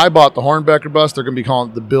 if I bought the Hornbecker bus, they're going to be calling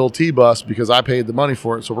it the Bill T bus because I paid the money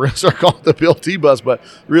for it. So we're going to start calling it the Bill T bus. But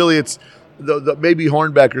really it's the maybe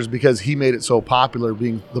Hornbecker's because he made it so popular,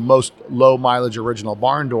 being the most low mileage original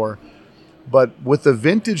barn door. But with the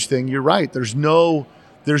vintage thing, you're right. There's no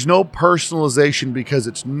personalization because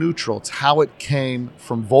it's neutral. It's how it came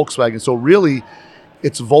from Volkswagen. So really,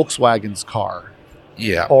 it's Volkswagen's car.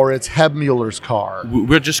 Yeah. Or it's Hebmuller's car.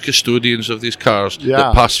 We're just custodians of these cars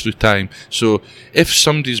that pass through time. So if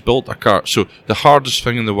somebody's built a car, so the hardest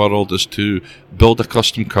thing in the world is to build a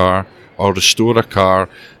custom car or restore a car,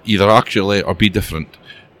 either accurately or be different.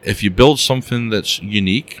 If you build something that's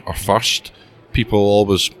unique or first, people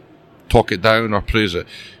always talk it down or praise it.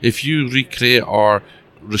 If you recreate or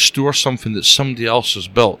restore something that somebody else has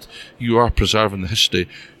built, you are preserving the history.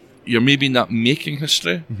 You're maybe not making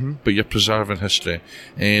history, but you're preserving history.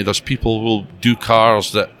 There's people who will do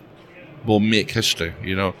cars that will make history.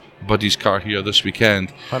 You know, Buddy's car here this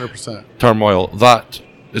weekend, 100%. Turmoil, that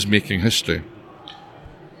is making history.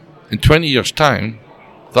 In 20 years' time,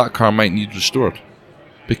 that car might need restored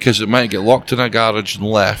because it might get locked in a garage and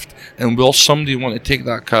left. And will somebody want to take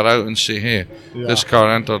that car out and say, hey, this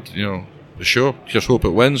car entered, you know, the show, just hope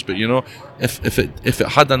it wins. But you know, if it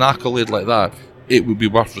had an accolade like that, it would be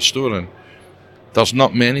worth restoring. There's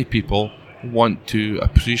not many people want to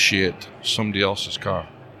appreciate somebody else's car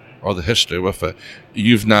or the history with it.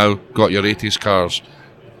 You've now got your 80s cars.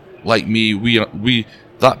 Like me, we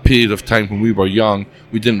that period of time when we were young,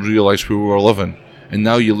 we didn't realise where we were living. And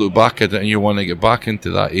now you look back at it and you want to get back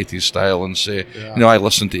into that 80s style and say, you know, I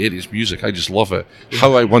listen to 80s music, I just love it.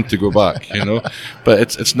 How I want to go back, you know. But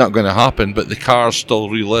it's not going to happen. But the cars still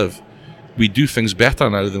relive. We do things better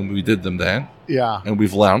now than we did them then. Yeah. And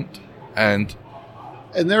we've learned. And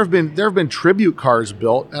there have been tribute cars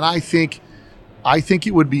built, and I think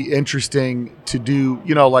it would be interesting to do,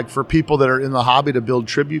 you know, like for people that are in the hobby to build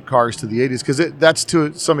tribute cars to the 80s, because that's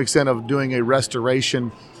to some extent of doing a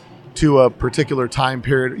restoration to a particular time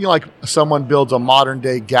period. You know, like someone builds a modern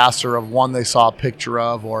day gasser of one they saw a picture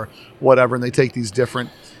of or whatever, and they take these different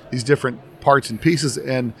parts and pieces.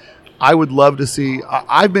 And I would love to see,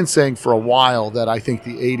 I've been saying for a while that I think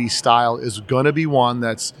the 80s style is going to be one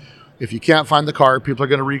that's, if you can't find the car, people are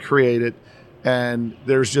going to recreate it. And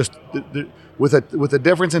there's just, with a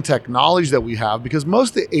difference in technology that we have, because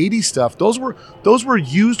most of the 80s stuff, those were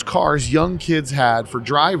used cars young kids had for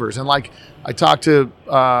drivers. And like I talked to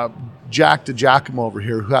Jack DeGiacomo over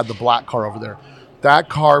here, who had the black car over there. That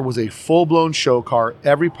car was a full-blown show car,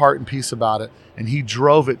 every part and piece about it. And he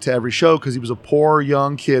drove it to every show because he was a poor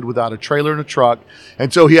young kid without a trailer and a truck.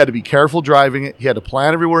 And so he had to be careful driving it. He had to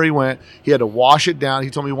plan everywhere he went. He had to wash it down. He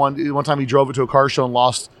told me one time he drove it to a car show and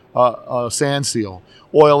lost a sand seal,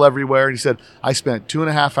 oil everywhere. And he said, I spent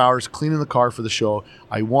 2.5 hours cleaning the car for the show.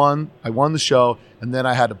 I won the show. And then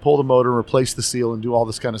I had to pull the motor and replace the seal and do all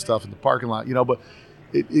this kind of stuff in the parking lot, but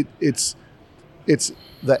it's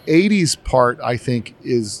the 80s part, I think,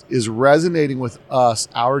 is resonating with us,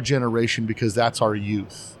 our generation, because that's our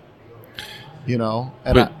youth, And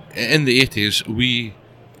but in the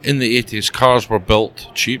 80s, cars were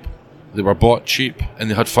built cheap, they were bought cheap,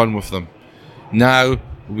 and they had fun with them. Now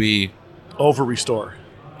we over-restore.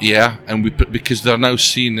 Yeah, and because they're now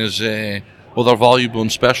seen as they're valuable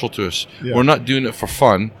and special to us. Yeah. We're not doing it for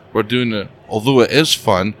fun. We're doing it, although it is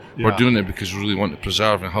fun, we're doing it because we really want to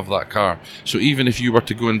preserve and have that car. So even if you were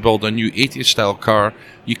to go and build a new 80s style car,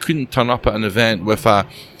 you couldn't turn up at an event with a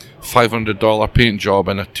 $500 paint job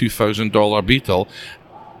and a $2,000 Beetle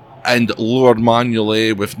and lowered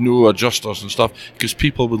manually with no adjusters and stuff, because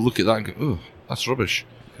people would look at that and go, oh, that's rubbish.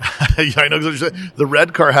 Yeah, I know. The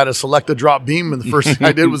red car had a select a drop beam, and the first thing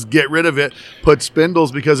I did was get rid of it, put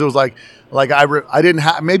spindles, because it was like I didn't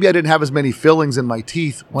have as many fillings in my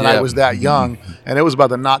teeth when I was that young, and it was about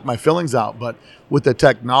to knock my fillings out. But with the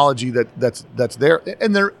technology that's there,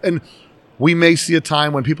 and we may see a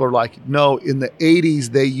time when people are like, no, in the 80s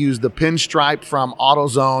they used the pinstripe from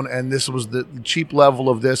AutoZone, and this was the cheap level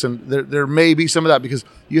of this, and there may be some of that, because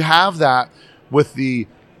you have that with the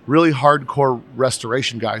really hardcore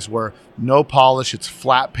restoration guys where no polish, it's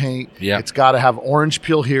flat paint, it's got to have orange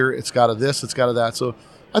peel here, it's got to this, it's got to that. So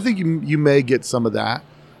I think you may get some of that.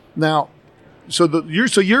 Now, you're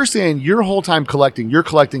saying your whole time you're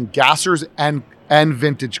collecting gassers and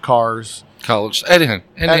vintage cars, colors,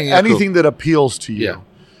 anything that appeals to you. Yeah.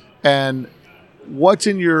 And what's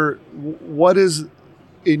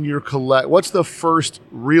the first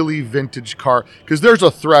really vintage car? Because there's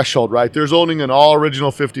a threshold, right? There's owning an all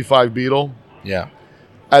original 55 Beetle. Yeah.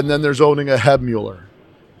 And then there's owning a Hebmuller.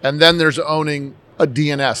 And then there's owning a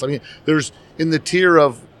DNS. I mean, there's in the tier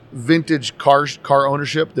of vintage car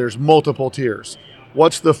ownership, there's multiple tiers.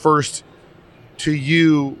 What's the first to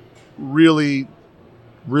you really,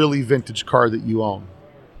 really vintage car that you own?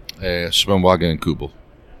 Schwimmwagen and Kubel.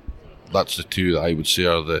 That's the two that I would say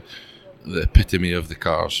are the epitome of the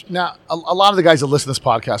cars. Now, a lot of the guys that listen to this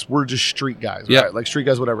podcast, we're just street guys, right? Like street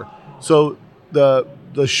guys, whatever. So the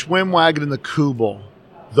Schwimmwagen and the Kubel,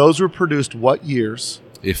 those were produced what years?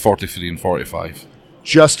 43 and 45.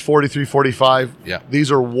 Just 43, 45? Yeah.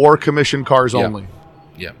 These are war commission cars only?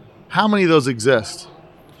 Yeah. How many of those exist?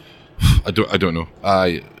 I don't know.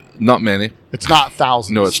 Not many. It's not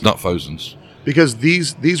thousands. No, it's not thousands. Because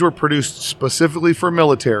these were produced specifically for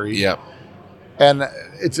military. Yeah. And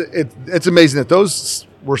it's amazing that those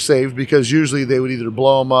were saved, because usually they would either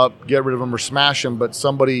blow them up, get rid of them, or smash them, but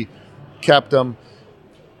somebody kept them.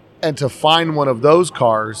 And to find one of those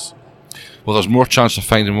cars... Well, there's more chance of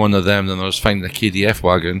finding one of them than there was finding a KDF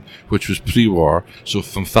wagon, which was pre-war. So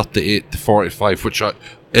from 38 to 45, which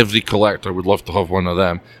every collector would love to have one of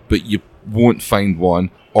them, but you won't find one,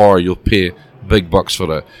 or you'll pay big bucks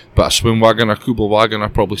for it. But a Schwimmwagen or Kubel wagon are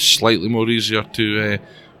probably slightly more easier to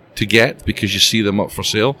get, because you see them up for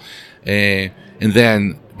sale. And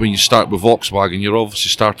then when you start with Volkswagen, you're obviously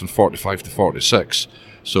starting 45 to 46.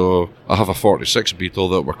 So I have a 46 Beetle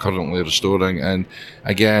that we're currently restoring, and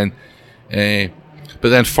again, but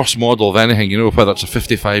then first model of anything, whether it's a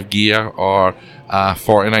 55 gear or a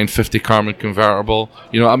 4950 Carmen convertible,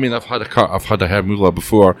 I mean, I've had a Hebmuller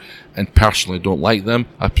before, and personally don't like them.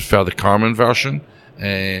 I prefer the Carmen version.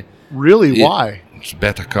 Really? Why? It's a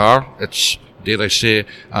better car. It's, dare I say,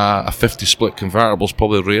 a 50 split convertible is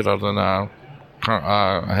probably rarer than a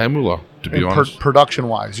Hebmuller, to be honest.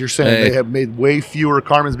 Production-wise, you're saying they have made way fewer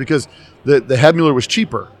Carmens because the Hebmuller was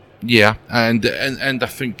cheaper. Yeah, and I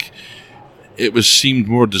think it seemed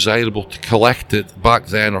more desirable to collect it back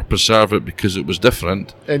then or preserve it because it was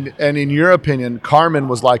different. And in your opinion, Carmen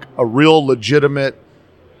was like a real legitimate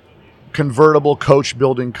convertible coach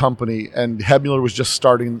building company, and Hebmuller was just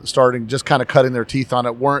starting, just kind of cutting their teeth on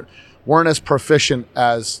it. weren't as proficient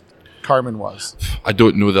as Carmen was. I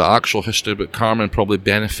don't know the actual history, but Carmen probably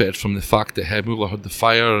benefited from the fact that Hebmuller had the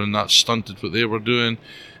fire, and that stunted what they were doing,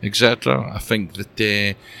 etc. I think that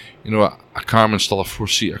a Carmen's still a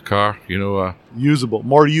 4-seater car.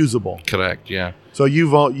 More usable. Correct. Yeah. So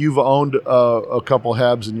you've owned a couple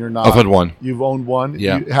Hebs, and you're not. I've had one. You've owned one.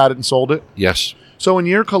 Yeah. You had it and sold it. Yes. So in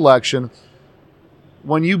your collection,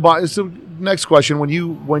 when you buy, so next question, when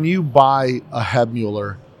you buy a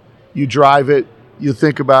Hebmuller, you drive it, you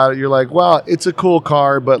think about it, you're like, well, it's a cool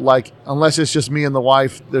car, but like, unless it's just me and the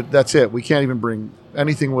wife, that's it. We can't even bring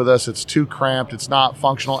anything with us. It's too cramped. It's not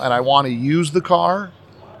functional, and I want to use the car.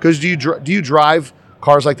 Because do you drive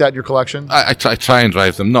cars like that in your collection? I try and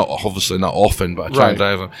drive them. Obviously not often, but I try and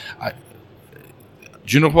drive them.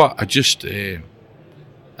 Do you know what? I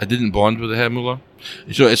didn't bond with the Headmuller.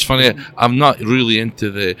 So it's funny. I'm not really into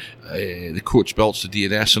the coach belts, the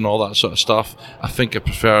DNS, and all that sort of stuff. I think I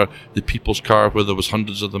prefer the people's car where there was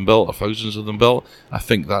hundreds of them built or thousands of them built. I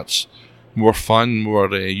think that's more fun,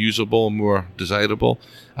 more usable, more desirable.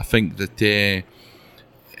 I think that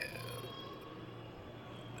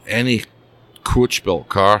any coach built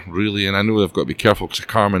car, really, and I know they've got to be careful because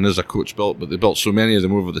Carmen is a coach built, but they built so many of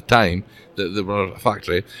them over the time that they were a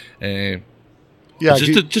factory.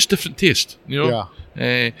 Just different taste, you know.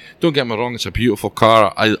 Yeah. Don't get me wrong, it's a beautiful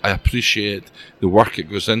car. I appreciate the work it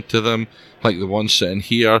goes into them, like the one sitting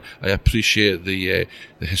here. I appreciate the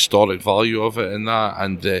historic value of it and that,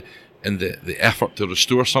 and the effort to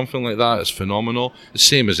restore something like that is phenomenal. The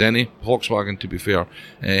same as any Volkswagen, to be fair.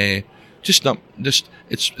 It's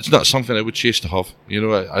not something I would chase to have. You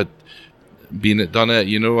know, I done it.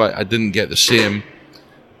 You know, I didn't get the same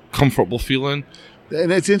comfortable feeling.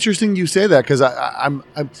 And it's interesting you say that because I'm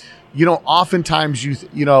you know, oftentimes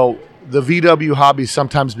you know the VW hobby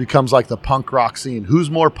sometimes becomes like the punk rock scene. Who's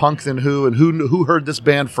more punk than who, and who heard this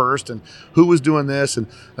band first, and who was doing this, and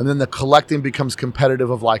then the collecting becomes competitive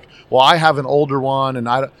of like, well, I have an older one, and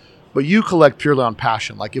but you collect purely on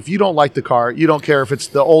passion. Like if you don't like the car, you don't care if it's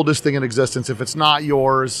the oldest thing in existence. If it's not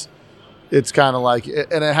yours, it's kind of like,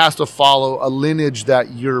 and it has to follow a lineage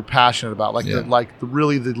that you're passionate about, like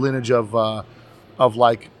the lineage of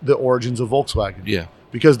like the origins of Volkswagen. Yeah.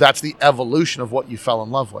 Because that's the evolution of what you fell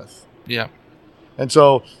in love with. Yeah. And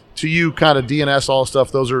so to you, kind of DNS, all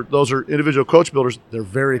stuff, those are individual coach builders. They're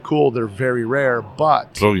very cool. They're very rare,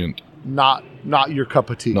 but brilliant. Not your cup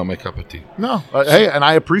of tea. Not my cup of tea. No. Hey, and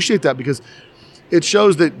I appreciate that because it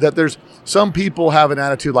shows that there's some people have an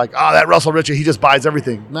attitude like, that Russell Ritchie, he just buys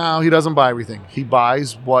everything. No, he doesn't buy everything. He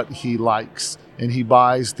buys what he likes, and he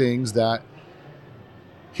buys things that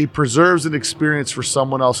he preserves an experience for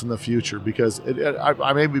someone else in the future. Because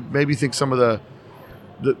I maybe think some of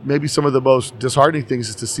the most disheartening things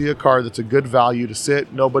is to see a car that's a good value to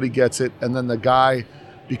sit, nobody gets it, and then the guy,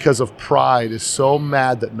 because of pride, is so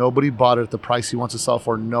mad that nobody bought it at the price he wants to sell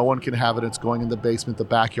for. No one can have it. It's going in the basement, the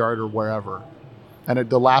backyard, or wherever, and it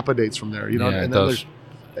dilapidates from there. You know, yeah, and it does.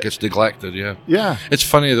 Gets neglected. Yeah. Yeah. It's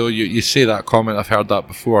funny though. You say that comment. I've heard that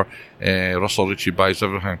before. Russell Ritchie buys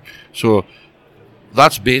everything. So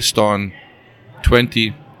that's based on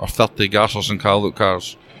 20 or 30 Gassers and Carlook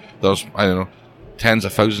cars. There's, I don't know, tens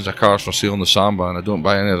of thousands of cars for sale in the Samba, and I don't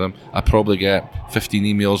buy any of them. I probably get 15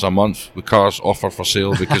 emails a month with cars offered for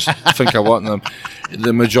sale because I think I want them.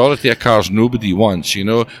 The majority of cars nobody wants, you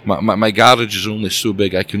know. My garage is only so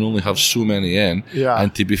big, I can only have so many in. Yeah.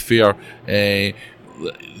 And to be fair, the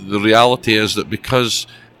reality is that because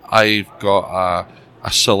I've got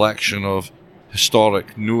a selection of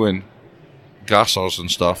historic known Gassers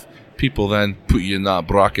and stuff, people then put you in that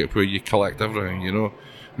bracket where you collect everything, you know.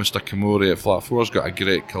 Mr. Kamori at Flat 4's got a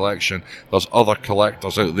great collection. There's other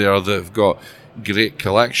collectors out there that have got great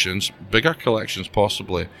collections, bigger collections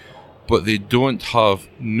possibly, but they don't have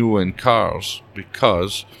known cars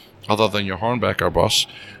because, other than your Hornbecker bus,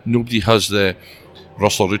 nobody has the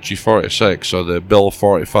Russell Ritchie 46 or the Bill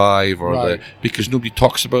 45 or because nobody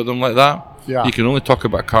talks about them like that. Yeah. You can only talk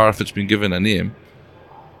about a car if it's been given a name.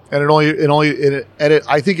 And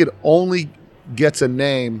I think it only gets a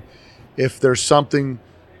name if there's something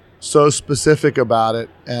so specific about it,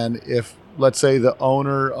 and if, let's say, the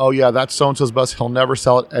owner, that's so-and-so's bus, he'll never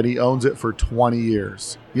sell it, and he owns it for 20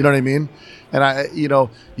 years. You know what I mean? And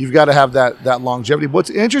you've got to have that longevity.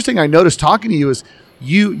 What's interesting, I noticed talking to you, is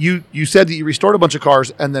you said that you restored a bunch of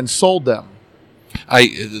cars and then sold them.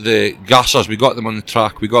 The Gassers, we got them on the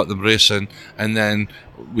track, we got them racing, and then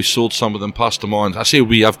we sold some of them, passed them on. I say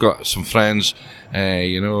I've got some friends,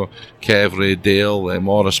 Kev, Ray, Dale,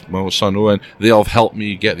 Morris, my son Owen, they all have helped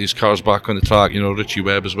me get these cars back on the track, Richie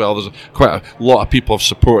Webb as well. There's quite a lot of people have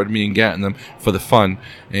supported me in getting them for the fun.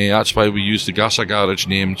 That's why we use the Gasser Garage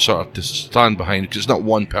name sort of to stand behind, because it's not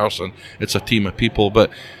one person, it's a team of people,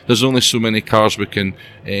 but there's only so many cars we can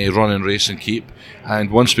run and race and keep,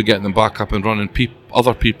 and once we get them back up and running,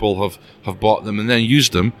 other people have bought them and then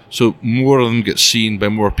used them, so more of them get seen by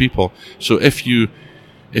more people. So if you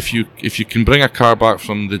can bring a car back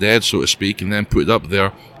from the dead, so to speak, and then put it up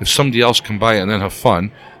there, if somebody else can buy it and then have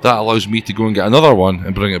fun, that allows me to go and get another one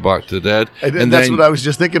and bring it back to the dead. And that's what I was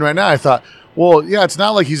just thinking right now. I thought, Well, yeah, it's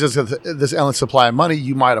not like he's just got this endless supply of money.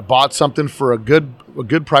 You might have bought something for a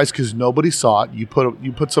good price because nobody saw it. You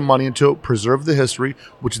put some money into it, preserve the history,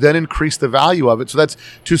 which then increased the value of it. So that's,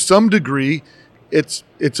 to some degree, it's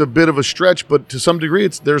a bit of a stretch, but to some degree,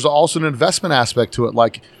 there's also an investment aspect to it.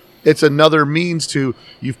 Like, it's another means to,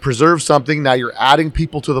 you've preserved something. Now you're adding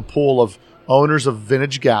people to the pool of owners of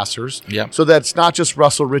vintage gassers. Yeah. So that's not just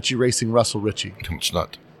Russell Ritchie racing Russell Ritchie. It's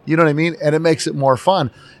not. You know what I mean? And it makes it more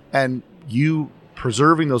fun. And you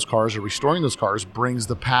preserving those cars or restoring those cars brings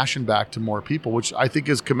the passion back to more people, which I think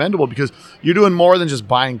is commendable because you're doing more than just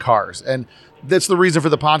buying cars. And that's the reason for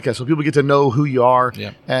the podcast. So people get to know who you are.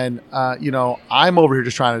 Yeah. And, I'm over here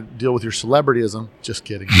just trying to deal with your celebrityism. Just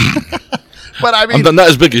kidding. But I mean, I'm not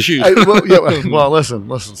as big as you.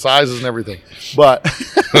 Listen, sizes and everything. But,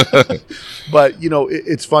 but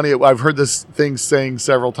it's funny. I've heard this thing saying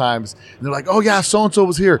several times, and they're like, "Oh yeah, so and so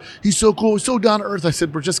was here. He's so cool. He's so down to earth." I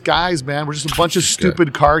said, "We're just guys, man. We're just a bunch of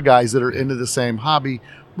stupid car guys that are into the same hobby.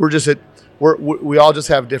 We all just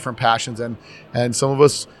have different passions, and some of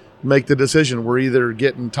us make the decision. We're either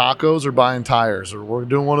getting tacos or buying tires, or we're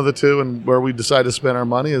doing one of the two, and where we decide to spend our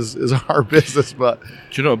money is our business." But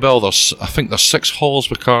do you know, Bill, I think there's 6 halls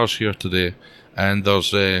with cars here today, and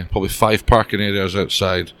there's probably 5 parking areas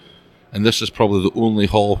outside, and this is probably the only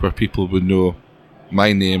hall where people would know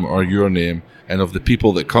my name or your name, and of the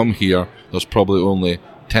people that come here, there's probably only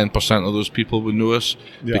 10% of those people would know us,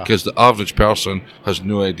 because the average person has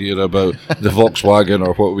no idea about the Volkswagen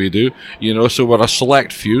or what we do, so we're a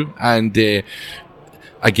select few. And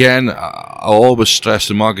again, I'll always stress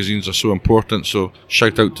the magazines are so important, so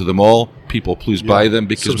shout out to them all. People, please buy them,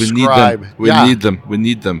 because subscribe. We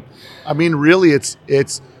need them. I mean, really, it's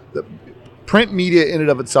the print media in and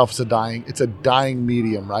of itself is a dying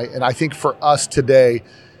medium, right? And I think for us today,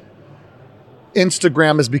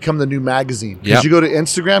 Instagram has become the new magazine. Because you go to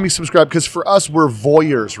Instagram, you subscribe. Because for us, we're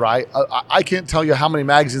voyeurs, right? I can't tell you how many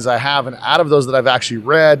magazines I have, and out of those that I've actually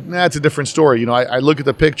read, it's a different story. I look at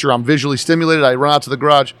the picture, I'm visually stimulated, I run out to the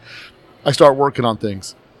garage, I start working on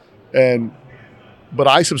things. But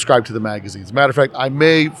I subscribe to the magazines. Matter of fact, I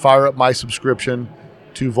may fire up my subscription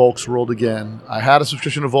to Volksworld again. I had a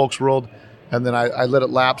subscription to Volksworld, and then I let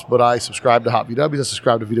it lapse, but I subscribe to Hot VWs, I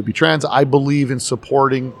subscribe to VW Trends. I believe in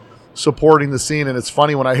supporting the scene. And it's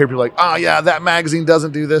funny when I hear people like, "Oh yeah, that magazine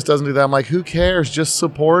doesn't do this, doesn't do that." I'm like, who cares? Just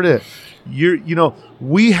support it.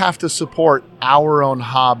 We have to support our own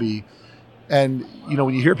hobby. And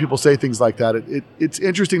when you hear people say things like that, it's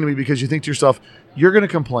interesting to me, because you think to yourself, you're going to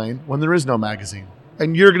complain when there is no magazine,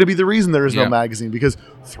 and you're going to be the reason there is no magazine, because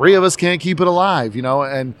 3 of us can't keep it alive,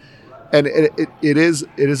 and it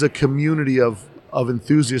is a community of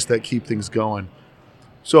enthusiasts that keep things going.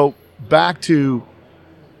 So back to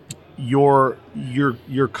your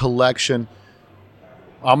collection.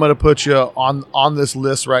 I'm going to put you on this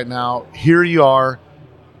list right now. Here you are.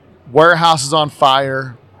 Warehouse is on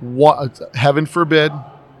fire. Heaven forbid.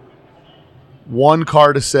 One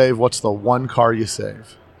car to save. What's the one car you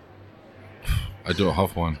save? I don't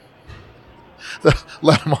have one.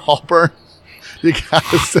 Let them all burn. You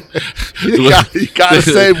gotta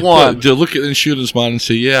save one. Do you look at the insurance man and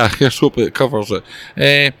say, "Yeah, let's hope it covers it"?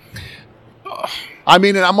 I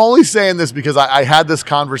mean, and I'm only saying this because I had this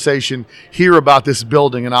conversation here about this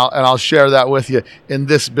building, and I'll share that with you. In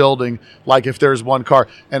this building, like, if there's one car,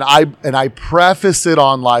 and I preface it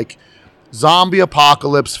on like zombie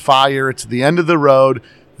apocalypse, fire, it's the end of the road.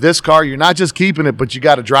 This car, you're not just keeping it, but you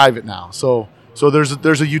got to drive it now. So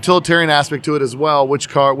there's a utilitarian aspect to it as well. Which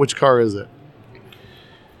car is it?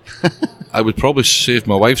 I would probably save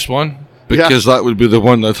my wife's one, because that would be the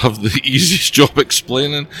one I'd have the easiest job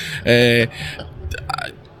explaining.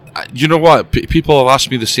 You know what? People have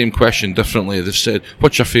asked me the same question differently. They've said,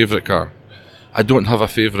 "What's your favourite car?" I don't have a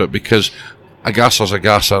favourite, because a gasser's a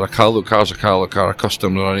gasser, a Carlook car's a Carlook car, a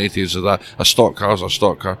custom or an 80s or that, a stock car's a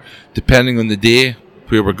stock car. Depending on the day,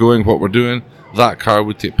 where we're going, what we're doing, that car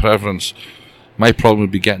would take preference. My problem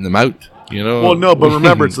would be getting them out. Well, no, but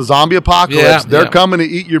remember, it's the zombie apocalypse. They're coming to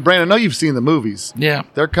eat your brain. I know you've seen the movies. Yeah.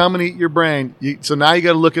 They're coming to eat your brain. So now you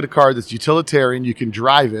got to look at a car that's utilitarian. You can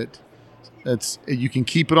drive it. You can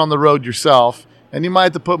keep it on the road yourself, and you might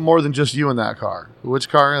have to put more than just you in that car. Which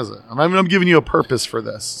car is it? I'm giving you a purpose for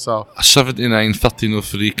this. So a 79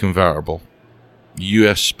 1303 convertible,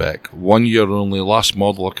 US spec, 1 year only, last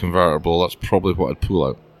model of convertible. That's probably what I'd pull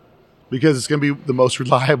out. Because it's going to be the most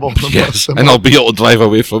reliable. Yes, and I'll be able to drive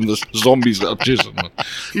away from the zombies that are chasing me.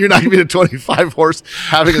 You're not going to be the 25 horse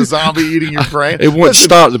having a zombie eating your brain. It won't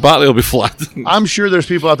start. The battery will be flat. I'm sure there's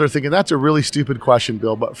people out there thinking that's a really stupid question,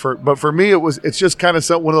 Bill. But for me, it's just kind of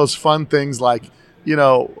one of those fun things. Like,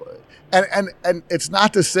 And it's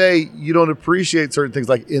not to say you don't appreciate certain things.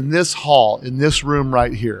 Like in this hall, in this room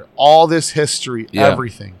right here, all this history,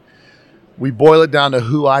 everything. We boil it down to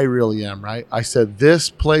who I really am, right? I said, this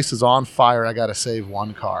place is on fire. I got to save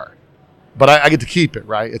one car. But I get to keep it,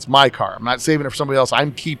 right? It's my car. I'm not saving it for somebody else.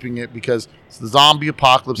 I'm keeping it because it's the zombie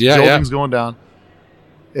apocalypse. Buildings going down.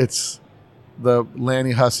 It's the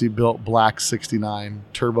Lanny Hussey built black 69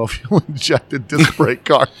 turbo fuel injected disc brake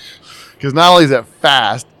car. Because not only is it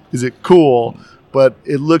fast, is it cool, but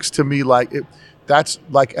it looks to me like it. That's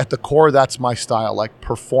like at the core, that's my style, like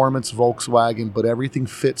performance Volkswagen, but everything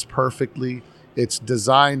fits perfectly. It's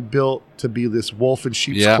designed, built to be this wolf in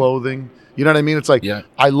sheep's clothing. You know what I mean? It's like,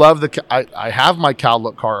 I love I have my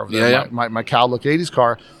Cowlook car over there, my Cowlook 80s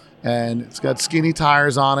car, and it's got skinny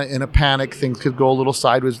tires on it. In a panic, things could go a little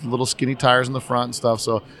sideways, little skinny tires in the front and stuff.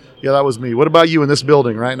 So, yeah, that was me. What about you in this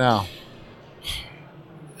building right now?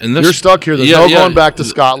 You're stuck here. There's no going back to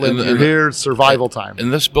Scotland. You're here. It's survival time. In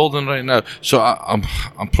this building right now. So I'm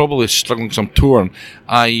probably struggling because I'm torn.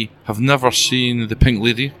 I have never seen the Pink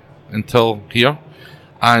Lady until here.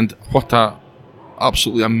 And what a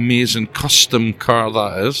absolutely amazing custom car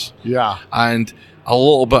that is. Yeah. And a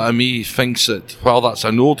little bit of me thinks that while that's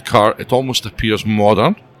an old car, it almost appears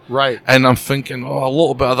modern. Right. And I'm thinking, a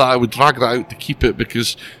little bit of that, I would drag that out to keep it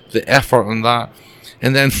because the effort and that.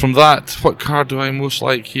 And then from that, what car do I most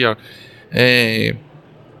like here? To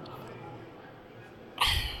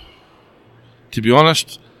be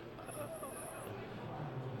honest,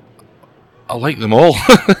 I like them all.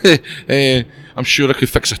 I'm sure I could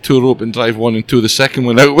fix a tow rope and drive one and tow the second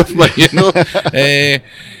one out with me, you know.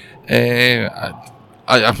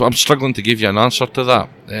 I'm struggling to give you an answer to that.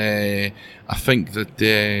 I think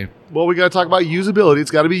that... well, we got to talk about usability.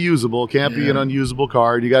 It's got to be usable. It can't be an unusable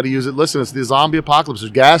car. You got to use it. Listen, it's the zombie apocalypse.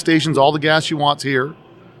 There's gas stations. All the gas you want's here.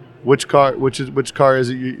 Which car is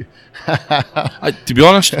it? You to be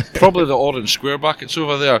honest, probably the orange square back. It's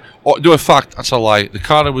over there. Oh, no, in fact, that's a lie. The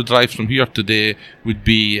car I would drive from here today would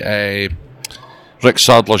be Rick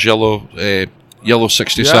Sadler's yellow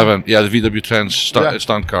 67. Yeah, the VW Trends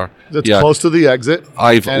stand car. That's close to the exit,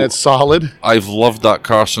 and it's solid. I've loved that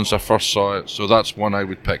car since I first saw it, so that's one I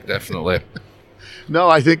would pick, definitely. No,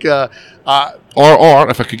 I think... or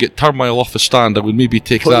if I could get turmoil off the stand, I would maybe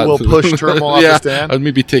take that. We'll push turmoil off the stand? I'd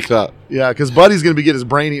maybe take that. Yeah, because Buddy's going to be getting his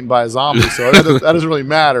brain eaten by a zombie, so that doesn't really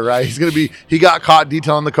matter, right? He got caught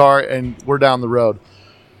detailing the car, and we're down the road.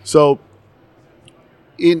 So,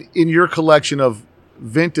 in your collection of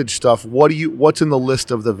vintage stuff, what's in the list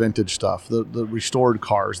of the vintage stuff, the restored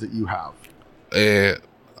cars that you have?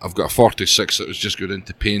 I've got a 46 that was just going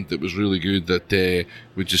into paint that was really good, that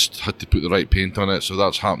we just had to put the right paint on it, so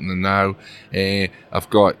that's happening now. I've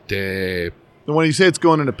got... and when you say it's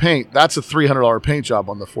going into paint, that's a $300 paint job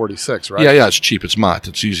on the 46, right? Yeah, it's cheap, it's matte,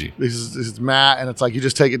 it's easy. It's matte, and it's like you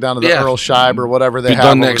just take it down to the Earl Scheib or whatever they have be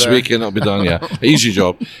done over next there. week and it'll be done, yeah. Easy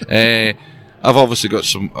job. I've obviously got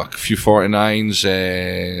a few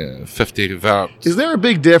 49s, 50 vert. Is there a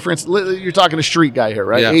big difference? You're talking a street guy here,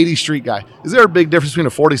 right? Yeah. 80 street guy. Is there a big difference between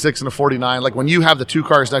a 46 and a 49? Like when you have the two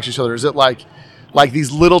cars next to each other, is it like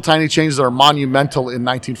these little tiny changes that are monumental in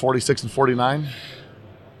 1946 and 49?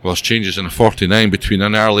 Well, it's changes in a 49 between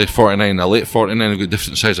an early 49 and a late 49. They've got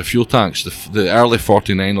different size of fuel tanks. The early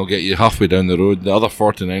 49 will get you halfway down the road. The other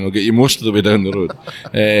 49 will get you most of the way down the road.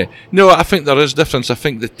 No, I think there is difference. I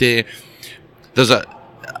think that... there's a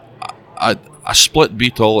split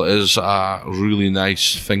Beetle is a really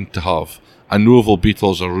nice thing to have. A Novel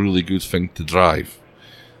Beetle is a really good thing to drive.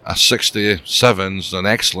 A 67's an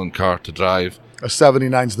excellent car to drive. A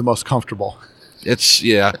 79's the most comfortable. It's,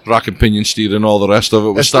 rack and pinion steer and all the rest of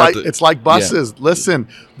it. It's like buses. Yeah. Listen,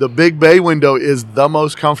 the big bay window is the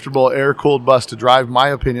most comfortable air-cooled bus to drive, in my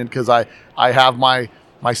opinion, because I have my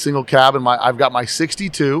single cab, and I've got my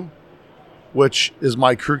 62, which is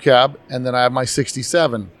my crew cab, and then I have my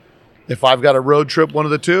 67. If I've got a road trip, one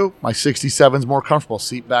of the two, my 67 is more comfortable.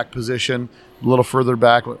 Seat back position, a little further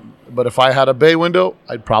back. But if I had a bay window,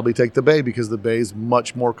 I'd probably take the bay because the bay is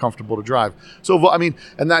much more comfortable to drive. So, I mean,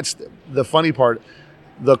 and that's the funny part.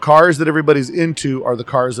 The cars that everybody's into are the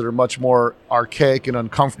cars that are much more archaic and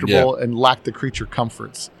uncomfortable and lack the creature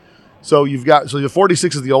comforts. So your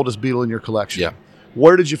 46 is the oldest Beetle in your collection. Yeah.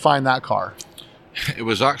 Where did you find that car? It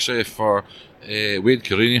was actually for Wayne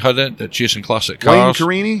Carini had it at Chasing Classic Cars. Wayne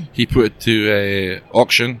Carini? He put it to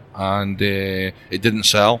auction and it didn't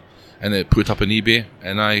sell, and it put up on eBay,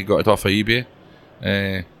 and I got it off of eBay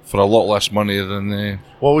for a lot less money than.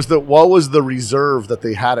 What was the reserve that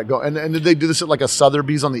they had it go? And did they do this at like a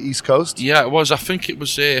Sotheby's on the East Coast? Yeah, it was. I think it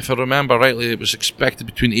was. If I remember rightly, it was expected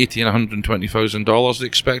between $80,000 and $120,000. They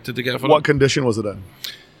expected to get for What it. condition was it in?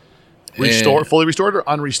 Fully restored or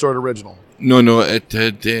unrestored original? No, it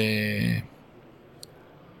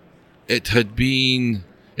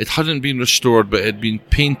hadn't been restored, but it had been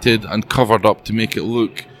painted and covered up to make it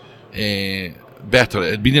look better.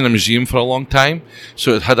 It had been in a museum for a long time,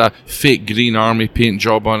 so it had a fake green army paint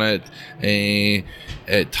job on it.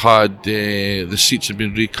 It had the seats had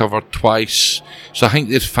been recovered twice, so I think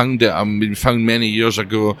they'd found it. Been found many years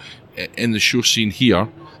ago in the show scene here,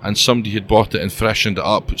 and somebody had bought it and freshened it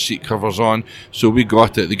up, put seat covers on. So we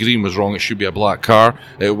got it. The green was wrong. It should be a black car.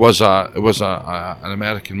 It was an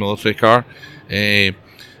American military car.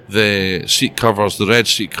 The seat covers, the red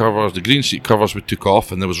seat covers, the green seat covers we took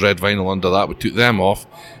off, and there was red vinyl under that. We took them off,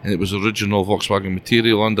 and it was original Volkswagen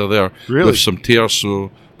material under there with some tears.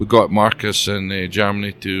 So we got Marcus in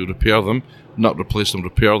Germany to repair them, not replace them,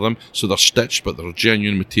 repair them. So they're stitched, but they're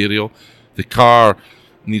genuine material. The car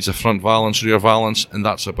needs a front valance, rear valance, and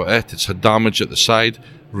that's about it. It's had damage at the side.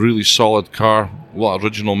 Really solid car, a lot of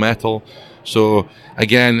original metal. So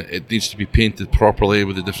again, it needs to be painted properly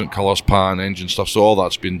with the different colours, pan, engine stuff. So all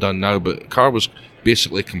that's been done now, but the car was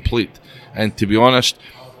basically complete. And to be honest,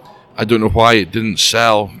 I don't know why it didn't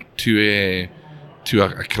sell to a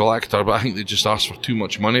collector, but I think they just asked for too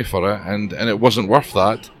much money for it, and it wasn't worth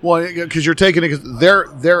that. Well, because you're taking it, because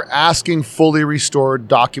they're asking fully restored,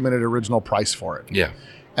 documented original price for it. Yeah.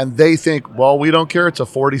 And they think, well, we don't care. It's a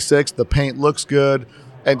 46. The paint looks good.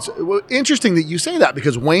 And so, well, interesting that you say that,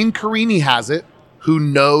 because Wayne Carini has it, who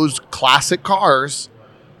knows classic cars,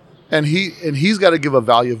 and he's got to give a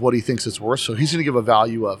value of what he thinks it's worth. So he's going to give a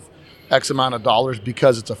value of X amount of dollars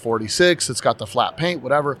because it's a 46. It's got the flat paint,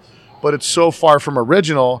 whatever. But it's so far from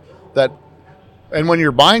original that, and when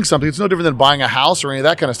you're buying something, it's no different than buying a house or any of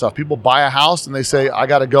that kind of stuff. People buy a house and they say, I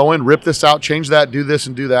got to go in, rip this out, change that, do this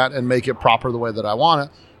and do that, and make it proper the way that I want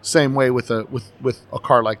it. Same way with a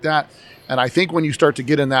car like that. And I think when you start to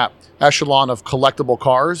get in that echelon of collectible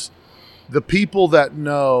cars, the people that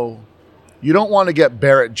know, you don't want to get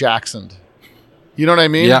Barrett Jacksoned. You know what I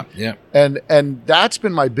mean? Yeah. And that's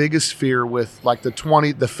been my biggest fear with like the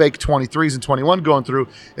fake 23s and 21 going through,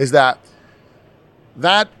 is that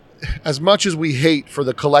as much as we hate for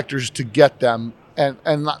the collectors to get them,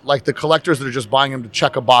 and not like the collectors that are just buying them to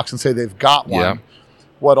check a box and say they've got one. Yeah.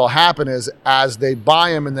 What'll happen is, as they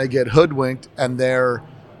buy them and they get hoodwinked and they're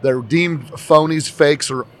deemed phonies,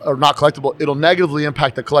 fakes, or not collectible, it'll negatively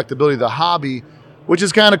impact the collectability of the hobby, which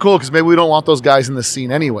is kind of cool because maybe we don't want those guys in the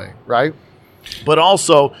scene anyway, right? But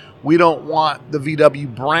also, we don't want the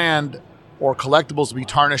VW brand or collectibles to be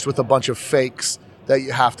tarnished with a bunch of fakes that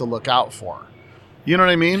you have to look out for. You know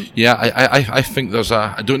what I mean? Yeah, I think there's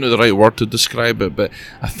I don't know the right word to describe it, but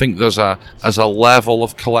I think there's a level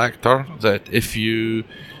of collector that if you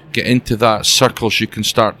get into that circles, you can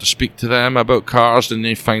start to speak to them about cars, and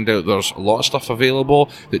they find out there's a lot of stuff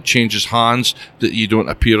available that changes hands, that you don't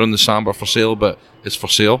appear on the Sambar for sale, but it's for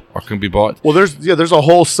sale or can be bought. Well, there's a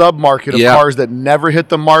whole sub-market of cars that never hit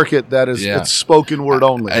the market that is it's spoken word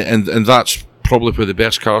only. And that's probably where the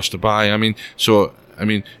best cars to buy. I mean,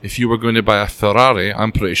 if you were going to buy a Ferrari,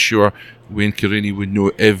 I'm pretty sure Wayne Carini would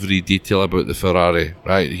know every detail about the Ferrari,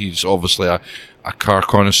 right? He's obviously a car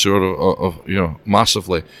connoisseur of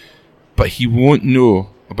massively, but he won't know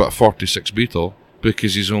about a 46 Beetle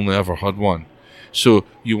because he's only ever had one. So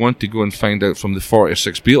you want to go and find out from the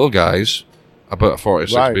 46 Beetle guys about a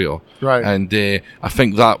 46 Beetle. Right. And I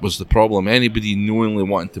think that was the problem. Anybody knowingly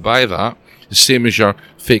wanting to buy that, the same as your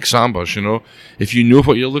fake Sambas, if you know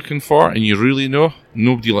what you're looking for and you really know,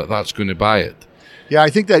 nobody like that's going to buy it. Yeah, I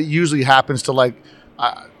think that usually happens to like,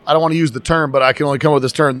 I don't want to use the term, but I can only come up with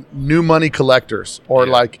this term, new money collectors. Or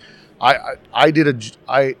like,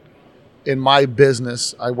 in my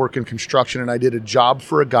business, I work in construction, and I did a job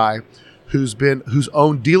for a guy who's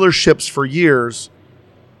owned dealerships for years,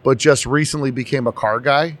 but just recently became a car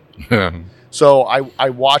guy. So I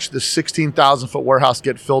watched this 16,000 foot warehouse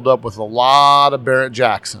get filled up with a lot of Barrett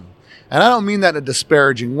Jackson. And I don't mean that in a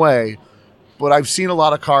disparaging way, but I've seen a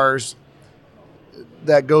lot of cars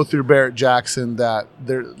that go through Barrett Jackson that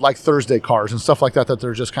they're like Thursday cars and stuff like that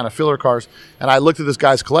they're just kind of filler cars. And I looked at this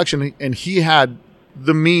guy's collection, and he had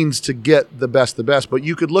the means to get the best, but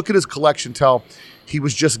you could look at his collection, tell he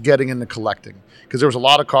was just getting into collecting, because there was a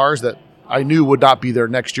lot of cars that I knew would not be there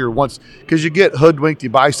next year once, because you get hoodwinked, you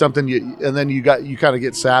buy something, and then you kind of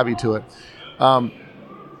get savvy to it.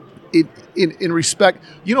 In respect,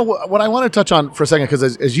 what I want to touch on for a second, because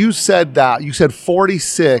as you said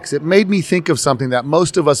 46, it made me think of something that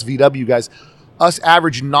most of us VW guys, us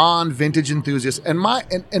average non-vintage enthusiasts. And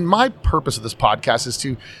my purpose of this podcast is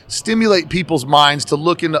to stimulate people's minds to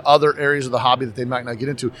look into other areas of the hobby that they might not get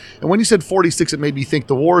into. And when you said 46, it made me think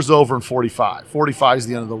the war's over in 45. 45 is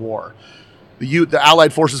the end of the war. The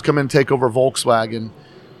Allied forces come in and take over Volkswagen,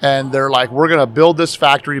 and they're like, we're going to build this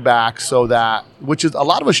factory back so that, which is a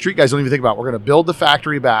lot of us street guys don't even think about. We're going to build the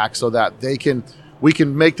factory back so that we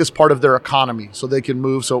can make this part of their economy so they can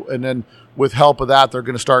move. So, and then with help of that, they're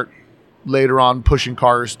going to start later on pushing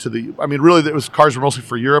cars to really cars were mostly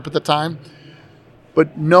for Europe at the time.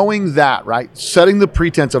 But knowing that, right, setting the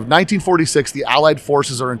pretense of 1946, the Allied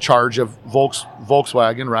forces are in charge of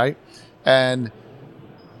Volkswagen, right? And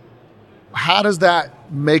how does that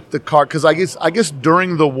make the car? Because I guess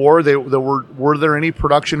during the war, were there any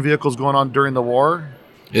production vehicles going on during the war?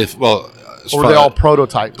 Or were they all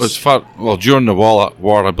prototypes? During the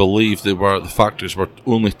war, I believe the factories were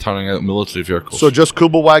only turning out military vehicles. So just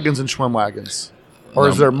Kubel wagons and Schwimm wagons, or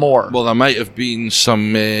is there more? Well, there might have been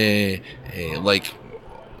some I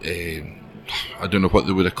don't know what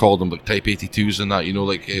they would have called them, like Type 82s and that.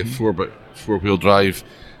 Four-wheel drive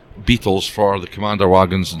Beetles for the commander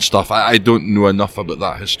wagons and stuff. I don't know enough about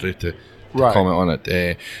that history to comment on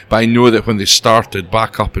it. But I know that when they started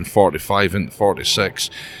back up in 45 and 46,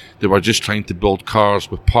 they were just trying to build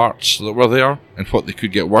cars with parts that were there and what they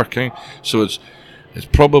could get working. So it's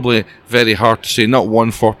probably very hard to say. Not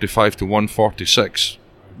 145 to 146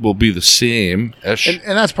 will be the same-ish.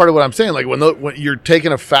 And that's part of what I'm saying. Like when you're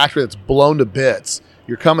taking a factory that's blown to bits,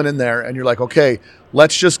 you're coming in there and you're like, okay,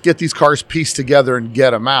 let's just get these cars pieced together and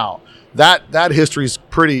get them out. That history is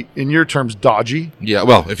pretty, in your terms, dodgy. Yeah,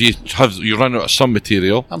 well, if you run out of some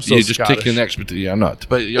material, you just Scottish. take the next material. You're not,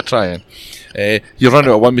 but you're trying. You run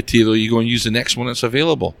out of one material, you go and use the next one that's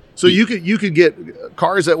available. So you could get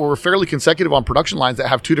cars that were fairly consecutive on production lines that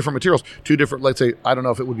have two different materials, two different, let's say, I don't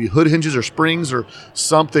know if it would be hood hinges or springs or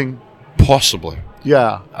something. Possibly.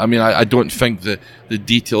 Yeah. I mean, I don't think the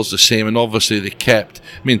detail's the same, and obviously they kept.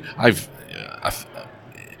 I mean, I've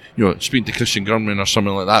speaking to Christian Grumman or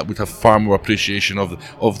something like that would have far more appreciation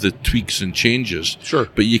of the tweaks and changes. Sure.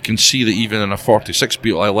 But you can see that even in a 46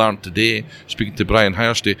 Beetle, I learned today, speaking to Brian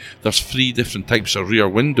Hairsty, there's 3 different types of rear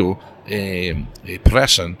window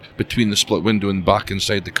pressing between the split window and back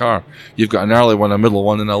inside the car. You've got an early one, a middle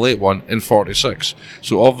one, and a late one in 46.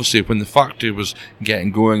 So obviously when the factory was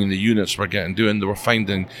getting going and the units were getting doing, they were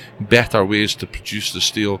finding better ways to produce the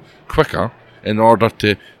steel quicker in order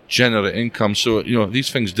to generate income. So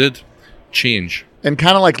these things did change. And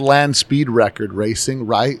kind of like land speed record racing,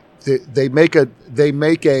 right? They make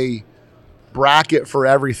a bracket for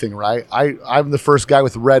everything, right? I'm the first guy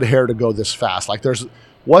with red hair to go this fast. Like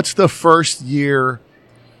what's the first year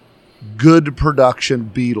good production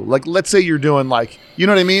Beetle? Like let's say you're doing like, you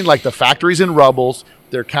know what I mean? Like the factory's in Rubbles,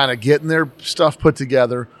 they're kind of getting their stuff put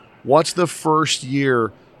together. What's the first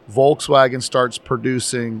year Volkswagen starts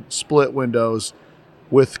producing split windows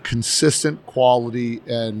with consistent quality,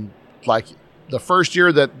 and like the first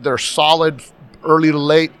year that they're solid early to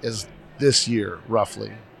late is this year,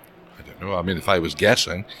 roughly? I don't know. I mean, if I was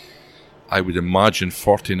guessing, I would imagine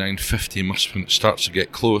 49, 50 must when it starts to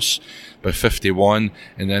get close by 51,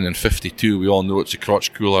 and then in 52 we all know it's a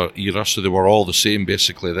crotch cooler era, so they were all the same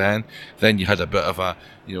basically then. Then you had a bit of a,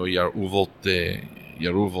 your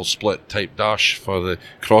oval split type dash for the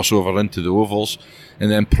crossover into the ovals. And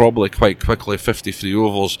then probably quite quickly 53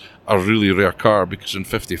 ovals are a really rare car because in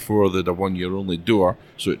 54 they had a 1 year only door,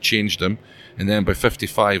 so it changed them. And then by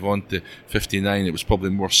 55 on to 59 it was probably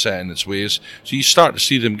more set in its ways. So you start to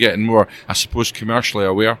see them getting more, I suppose, commercially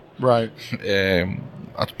aware. Right.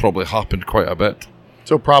 That's probably happened quite a bit.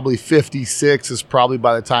 So probably 56 is probably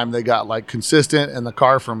by the time they got like consistent, and the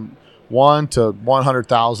car from 1 to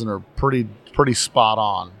 100,000 are pretty spot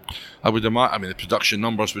on. I would imagine. I mean, the production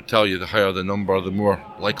numbers would tell you the higher the number, the more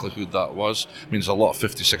likelihood that was. I mean, there's a lot of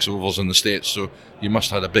 56 ovals in the States, so you must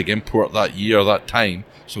have had a big import that year, that time.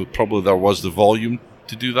 So probably there was the volume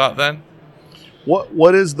to do that then.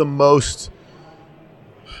 What is the most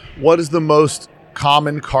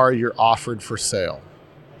common car you're offered for sale?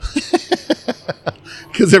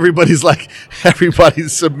 Because everybody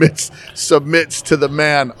submits to the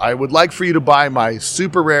man. I would like for you to buy my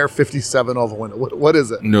super rare 57 oval window. What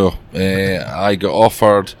is it? No, I got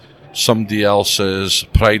offered somebody else's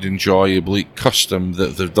Pride and Joy Oblique Custom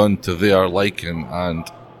that they've done to their liking, and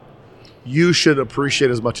you should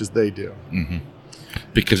appreciate as much as they do. Mm-hmm.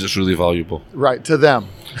 Because it's really valuable. Right, to them.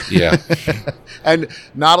 Yeah. And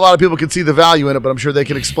not a lot of people can see the value in it, but I'm sure they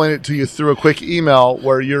can explain it to you through a quick email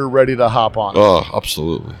where you're ready to hop on. Oh,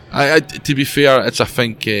 absolutely. I to be fair, I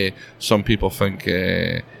think some people think,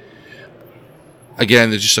 again,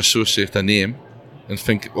 they just associate a name and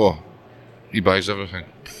think, oh, he buys everything,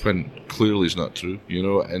 when clearly it's not true, you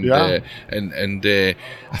know. And Yeah.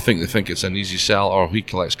 I think they think it's an easy sell, or he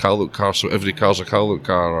collects car look cars, so every car's a car look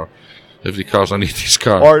car, or every car's an 80s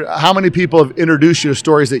car. Or how many people have introduced you to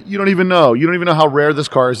stories that you don't even know? You don't even know how rare this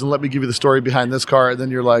car is, and let me give you the story behind this car, and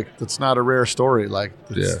then you're like, "That's not a rare story." Like,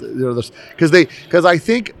 because I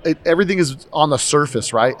think everything is on the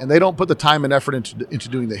surface, right? And they don't put the time and effort into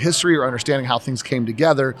doing the history or understanding how things came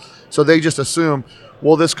together. So they just assume,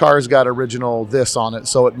 well, this car's got original this on it,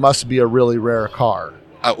 so it must be a really rare car.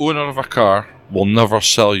 An owner of a car will never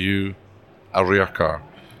sell you a rare car.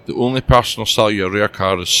 The only person who'll sell you a rare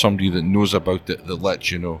car is somebody that knows about it, that lets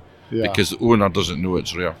you know. Yeah. Because the owner doesn't know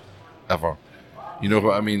it's rare, ever. You know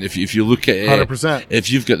what I mean? If you look at it, 100%. if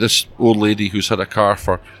you've got this old lady who's had a car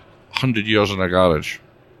for 100 years in a garage,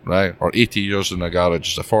 right, or 80 years in a garage,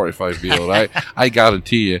 it's a 45 BL, right, I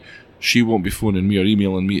guarantee you, she won't be phoning me or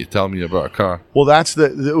emailing me to tell me about a car. Well, that's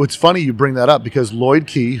it's funny you bring that up, because Lloyd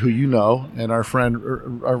Key, who you know, and our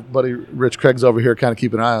friend, our buddy Rich Craig's over here kind of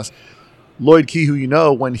keeping an eye on us. Lloyd Key, who you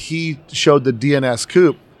know, when he showed the DNS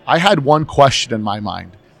coupe, I had one question in my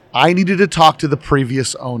mind. I needed to talk to the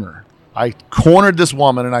previous owner. I cornered this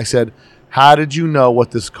woman and I said, how did you know what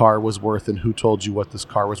this car was worth, and who told you what this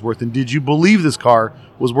car was worth? And did you believe this car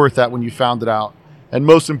was worth that when you found it out? And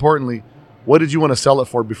most importantly, what did you want to sell it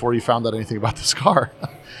for before you found out anything about this car?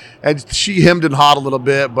 And she hemmed and hawed a little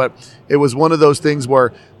bit, but it was one of those things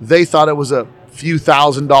where they thought it was a few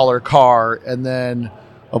 $1,000 car, and then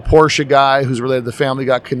a Porsche guy who's related to the family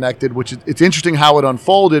got connected, which it's interesting how it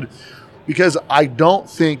unfolded, because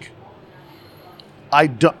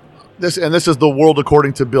this is the world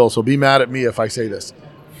according to Bill, so be mad at me if I say this.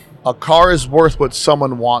 A car is worth what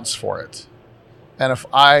someone wants for it. And if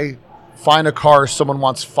I find a car someone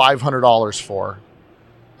wants $500 for,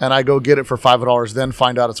 and I go get it for $500, then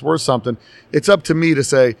find out it's worth something, it's up to me to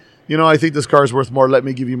say, you know, I think this car is worth more. Let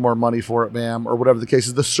me give you more money for it, ma'am, or whatever the case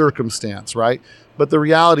is, the circumstance, right? But the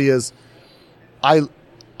reality is,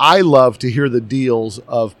 I love to hear the deals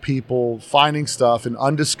of people finding stuff, an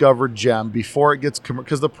undiscovered gem, before it gets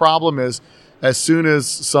because the problem is, as soon as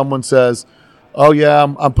someone says, oh yeah,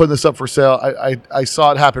 I'm putting this up for sale. I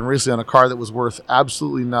saw it happen recently on a car that was worth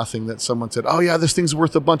absolutely nothing, that someone said, oh yeah, this thing's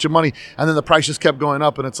worth a bunch of money. And then the price just kept going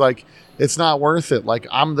up, and it's like, it's not worth it. Like,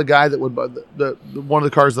 I'm the guy that would, one of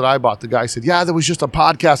the cars that I bought, the guy said, yeah, there was just a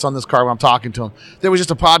podcast on this car when I'm talking to him. There was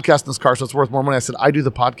just a podcast on this car, so it's worth more money. I said, I do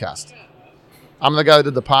the podcast. I'm the guy that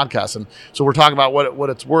did the podcast. And so we're talking about what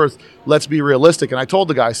it's worth. Let's be realistic. And I told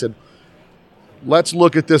the guy, I said, let's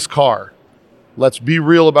look at this car. Let's be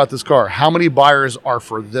real about this car. How many buyers are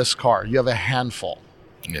for this car? You have a handful.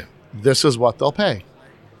 Yeah. This is what they'll pay.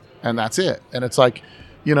 And that's it. And it's like,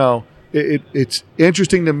 you know, it's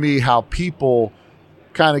interesting to me how people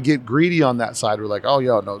kind of get greedy on that side. We're like, oh,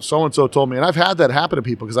 yeah, no, so-and-so told me. And I've had that happen to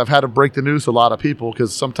people, because I've had to break the news to a lot of people,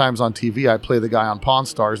 because sometimes on TV I play the guy on Pawn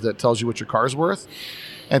Stars that tells you what your car's worth.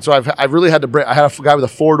 And so I've really had to break. I had a guy with a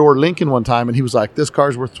 4-door Lincoln one time, and he was like, this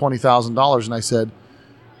car's worth $20,000. And I said,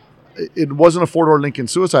 it wasn't a 4-door Lincoln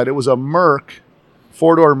Suicide. It was a Merc,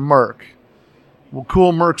 4-door Merc. Well,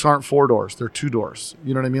 cool Mercs aren't 4 doors. They're 2 doors.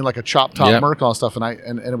 You know what I mean? Like a chop top Yep. Merc and all that stuff.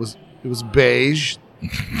 And it was beige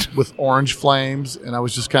with orange flames. And I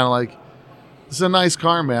was just kind of like, this is a nice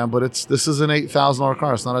car, man, but this is an $8,000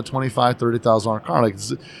 car. It's not a $25,000, $30,000 car. Like,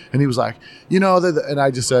 and he was like, you know, and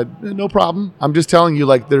I just said, no problem. I'm just telling you,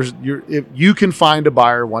 like, if you can find a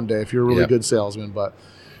buyer one day if you're a really Yep. good salesman. But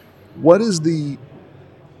what is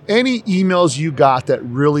any emails you got that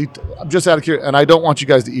really, I'm just out of curiosity, and I don't want you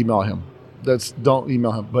guys to email him. Don't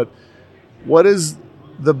email him. But what is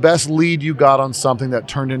the best lead you got on something that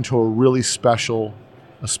turned into a special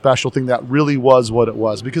thing that really was what it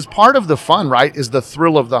was? Because part of the fun, right, is the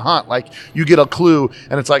thrill of the hunt. Like, you get a clue,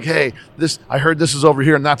 and it's like, hey, I heard this is over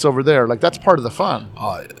here and that's over there. Like, that's part of the fun.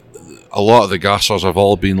 A lot of the gassers have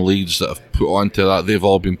all been leads that have put onto that. They've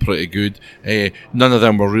all been pretty good. None of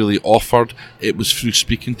them were really offered. It was through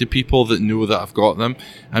speaking to people that know that I've got them.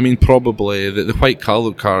 I mean, probably the white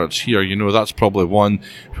Carlo cards here, you know, that's probably one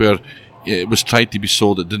where it was tried to be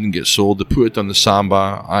sold. It didn't get sold. They put it on the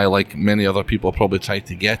Samba. I, like many other people, probably tried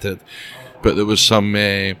to get it. But there was some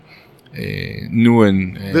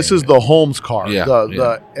knowing. This is the Holmes car.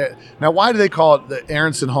 Yeah, Now, why do they call it the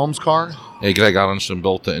Aronson Holmes car? Greg Aronson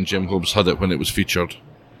built it, and Jim Holmes had it when it was featured.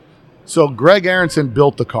 So Greg Aronson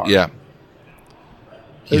built the car. Yeah.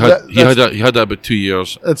 He Is had that about 2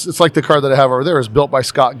 years. It's like the car that I have over there is built by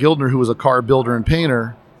Scott Gildner, who was a car builder and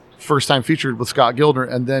painter. First time featured with Scott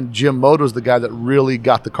Gildner, and then Jim Moto's the guy that really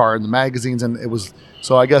got the car in the magazines, and it was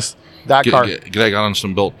so. I guess that car. Greg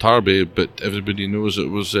Aronson built Tarby, but everybody knows it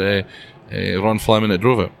was Ron Fleming that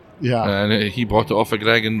drove it. Yeah. And he bought it off of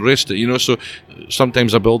Greg and raced it, so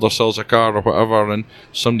sometimes a builder sells a car or whatever and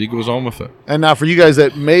somebody goes on with it. And now for you guys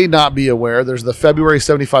that may not be aware, there's the February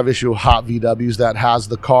 75 issue of Hot VWs that has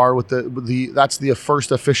the car with that's the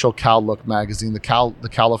first official Cal Look magazine, the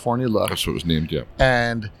California Look. That's what it was named, yeah.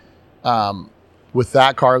 And with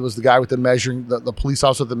that car was the guy with the measuring, the police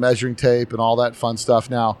officer with the measuring tape and all that fun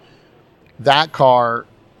stuff. Now, that car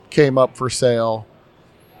came up for sale.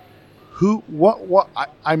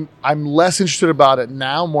 I'm less interested about it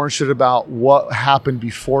now, more interested about what happened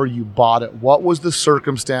before you bought it. What was the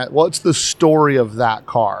circumstance? What's the story of that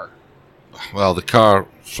car? Well, the car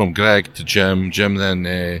from Greg to Jim. Jim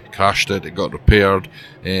then crashed it. It got repaired.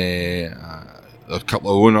 A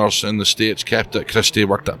couple of owners in the States kept it. Christy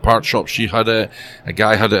worked at a part shop. She had it. A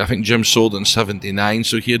guy had it. I think Jim sold it in 79,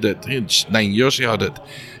 so he had it. It's 9 years he had it.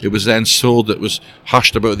 It was then sold. It was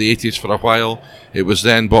hushed about the 80s for a while. It was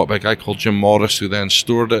then bought by a guy called Jim Morris, who then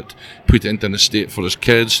stored it, put it into an estate for his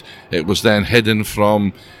kids. It was then hidden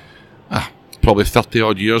from probably 30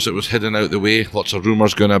 odd years. It was hidden out the way. Lots of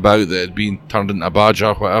rumours going about that it had been turned into a badge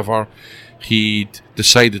or whatever. He'd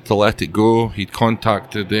decided to let it go. He'd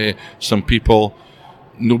contacted some people.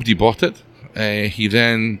 Nobody bought it. He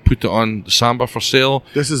then put it on the Samba for sale.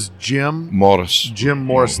 This is Jim Morris. Jim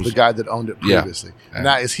Morris, the guy that owned it previously. Yeah.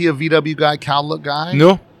 Now, is he a VW guy, Cal Look guy?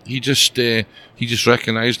 No, he just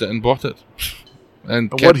recognised it and bought it.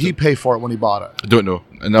 And what did he pay for it when he bought it? I don't know.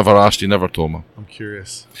 I never asked. He never told me. I'm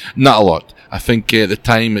curious. Not a lot. I think at the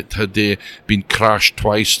time it had been crashed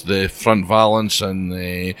twice. The front valance and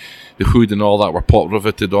the hood and all that were pop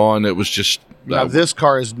riveted on. It was just... Now, this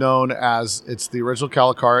car is known as, it's the original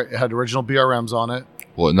Cal car. It had original BRMs on it.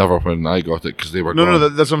 Well, it never when I got it because they were No,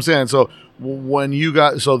 that's what I'm saying. So when you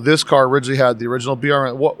got... So this car originally had the original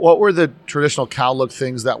BRM. What were the traditional Cal Look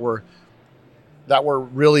things that were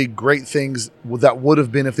really great things that would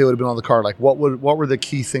have been if they would have been on the car? Like what were the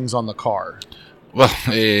key things on the car? Well,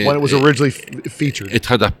 when it was originally featured, it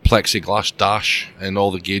had a plexiglass dash and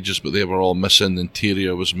all the gauges, but they were all missing. The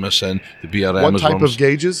interior was missing. The BRM. What type of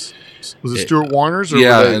gauges? Was it Stuart Warner's? Or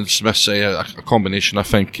yeah, and Smith's a combination. I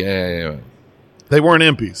think they weren't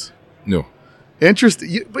Impies. No.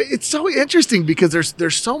 Interesting, but it's so interesting because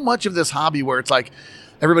there's so much of this hobby where it's like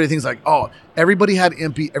everybody thinks like, oh, everybody had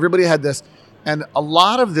Impy, everybody had this. And a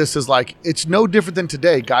lot of this is like, it's no different than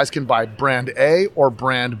today. Guys can buy brand A or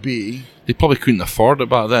brand B. They probably couldn't afford it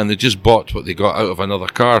back then. They just bought what they got out of another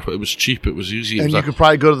car. But it was cheap. It was easy. And you could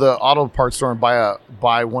probably go to the auto parts store and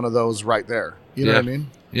buy one of those right there. You know what I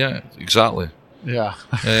mean? Yeah, exactly. Yeah.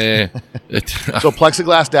 So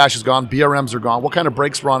plexiglass dash is gone. BRMs are gone. What kind of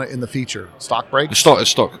brakes were on it in the feature? Stock brakes?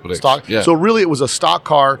 Stock brakes. Stock. Yeah. So really it was a stock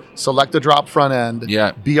car, select a drop front end,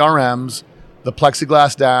 BRMs, the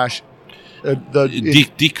plexiglass dash,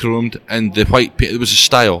 dechromed and the white paint. It was a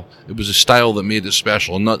style. It was a style that made it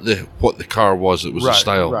special, not what the car was. It was a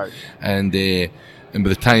style. Right. And by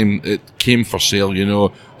the time it came for sale,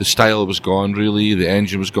 the style was gone. Really, the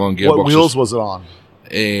engine was gone. What wheels was it on?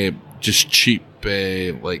 Just cheap,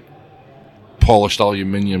 like polished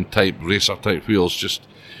aluminium type racer type wheels. Just.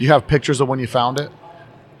 You have pictures of when you found it?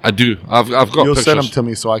 I do. I've got. You'll pictures. Send them to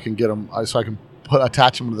me so I can get them. So I can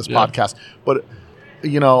attach them to this podcast. But.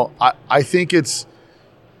 I think it's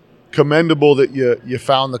commendable that you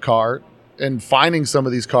found the car and finding some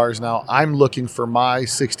of these cars. Now, I'm looking for my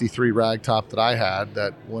 63 ragtop that I had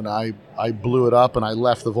that when I blew it up and I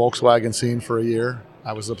left the Volkswagen scene for a year,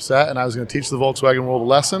 I was upset and I was going to teach the Volkswagen world a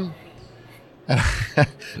lesson.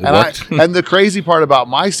 And the crazy part about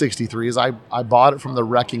my 63 is I bought it from the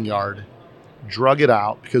wrecking yard, drug it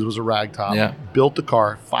out because it was a ragtop, built the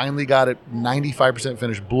car, finally got it 95%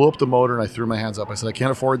 finished, blew up the motor, and I threw my hands up. I said, I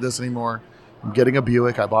can't afford this anymore. I'm getting a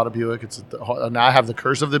Buick. I bought a Buick. Now I have the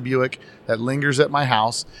curse of the Buick that lingers at my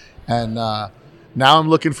house. And now I'm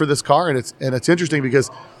looking for this car, and it's interesting because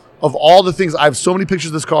of all the things, I have so many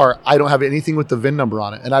pictures of this car, I don't have anything with the VIN number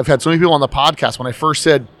on it. And I've had so many people on the podcast, when I first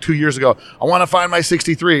said 2 years ago, I want to find my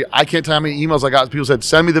 63, I can't tell how many emails I got. People said,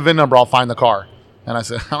 send me the VIN number, I'll find the car. And I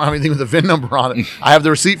said, I don't have anything with the VIN number on it. I have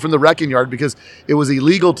the receipt from the wrecking yard because it was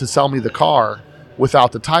illegal to sell me the car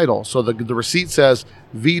without the title. So the receipt says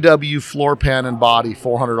VW floor pan and body,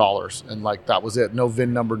 $400. And like, that was it. No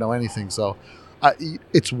VIN number, no anything. So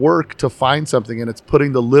it's work to find something, and it's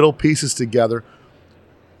putting the little pieces together.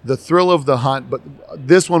 The thrill of the hunt, but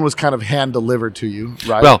this one was kind of hand delivered to you,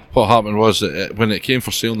 right? Well, what happened was that when it came for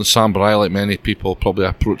sale in the Sambrai, like many people probably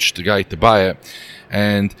approached the guy to buy it,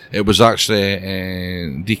 and it was actually a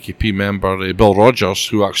DKP member, Bill Rogers,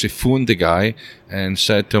 who actually phoned the guy and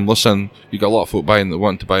said to him, listen, you got a lot of folk that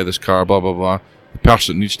want to buy this car, blah, blah, blah. The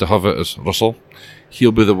person that needs to have it is Russell.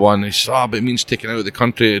 He'll be the one. He says, but it means taking it out of the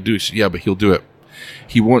country to do it. Yeah, but he'll do it.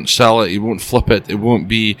 He won't sell it. He won't flip it. It won't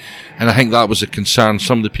be. And I think that was a concern.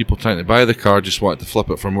 Some of the people trying to buy the car just wanted to flip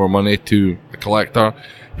it for more money to a collector,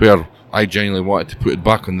 where I genuinely wanted to put it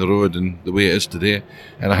back on the road and the way it is today.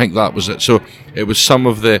 And I think that was it. So it was some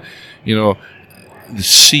of the, the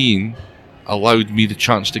scene allowed me the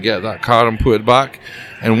chance to get that car and put it back.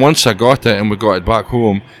 And once I got it and we got it back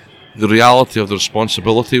home, the reality of the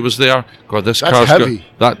responsibility was there. God, this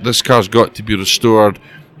car's got to be restored,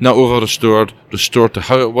 not over-restored, restored to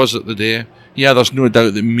how it was at the day. Yeah, there's no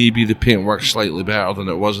doubt that maybe the paint works slightly better than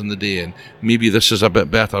it was in the day, and maybe this is a bit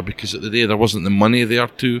better because at the day there wasn't the money there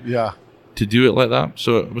to do it like that.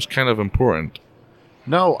 So it was kind of important.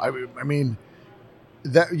 No, I mean,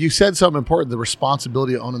 that you said something important, the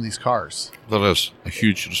responsibility of owning these cars. There is a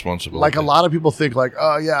huge responsibility. Like a lot of people think like,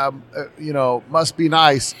 oh yeah, must be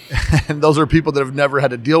nice. And those are people that have never had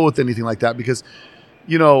to deal with anything like that because,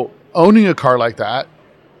 owning a car like that,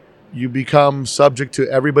 you become subject to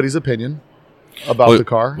everybody's opinion about the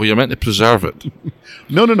car. Well, you're meant to preserve it.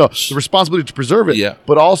 No. The responsibility to preserve it. Yeah.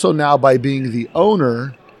 But also now by being the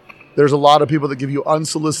owner, there's a lot of people that give you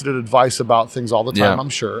unsolicited advice about things all the time, I'm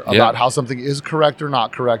sure, about how something is correct or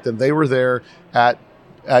not correct. And they were there at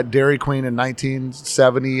Dairy Queen in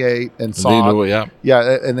 1978 and saw they know it,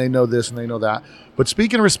 yeah, and they know this and they know that. But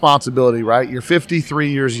speaking of responsibility, right, you're 53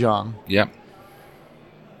 years young. Yeah.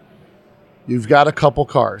 You've got a couple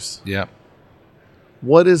cars. Yeah.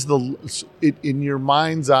 What is in your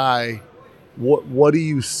mind's eye, what do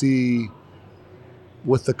you see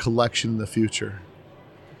with the collection in the future?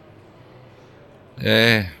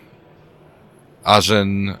 As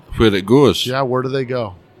in where it goes. Yeah, where do they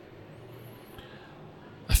go?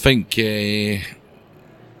 I think we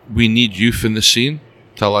need youth in the scene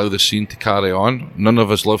to allow the scene to carry on. None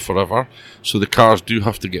of us live forever, so the cars do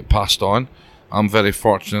have to get passed on. I'm very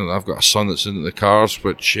fortunate that I've got a son that's into the cars,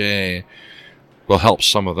 which will help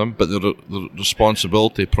some of them, but the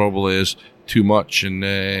responsibility probably is too much,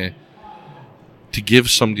 and to give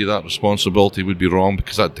somebody that responsibility would be wrong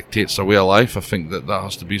because that dictates their way of life. I think that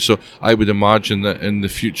has to be. So I would imagine that in the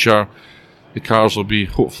future, the cars will be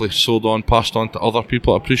hopefully sold on, passed on to other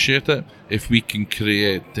people that appreciate it. If we can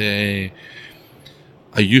create a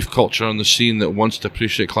youth culture on the scene that wants to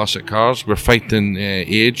appreciate classic cars, we're fighting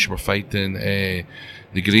age, we're fighting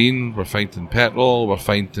the green, we're fighting petrol, we're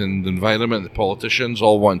fighting the environment, the politicians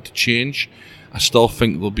all want to change. I still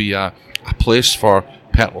think there'll be a place for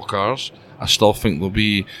petrol cars. I still think there'll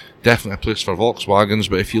be definitely a place for Volkswagens,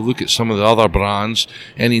 but if you look at some of the other brands,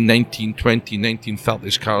 any 1920s,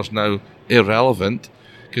 1930s cars now irrelevant,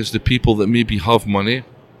 because the people that maybe have money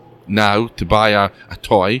now to buy a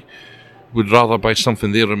toy would rather buy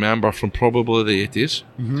something they remember from probably the 80s,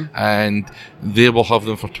 and they will have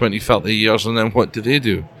them for 20, 30 years, and then what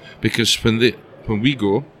do? Because when we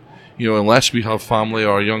go, unless we have family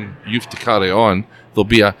or young youth to carry on, there'll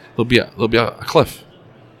be a cliff.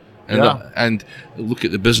 And look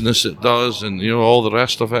at the business it does, and all the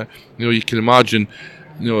rest of it. You can imagine,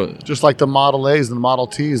 just like the Model A's and the Model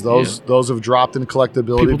T's, those have dropped in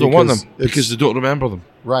collectability. People don't want them because they don't remember them.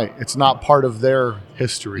 Right, it's not part of their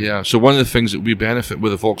history. Yeah. So one of the things that we benefit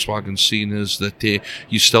with the Volkswagen scene is that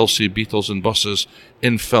you still see Beetles and buses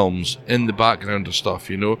in films, in the background of stuff.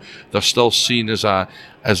 They're still seen as a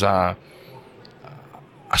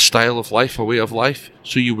style of life, a way of life.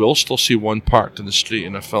 So you will still see one parked in the street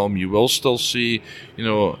in a film. You will still see,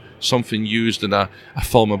 something used in a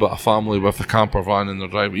film about a family with a camper van in the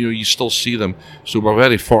drive. You still see them. So we're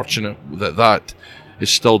very fortunate that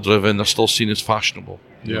is still driven. They're still seen as fashionable.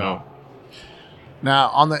 You know. Now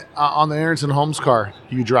on the Aronson Homes car,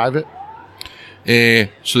 you drive it?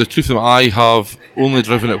 So the truth of it, I have only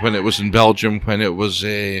driven it when it was in Belgium, when it was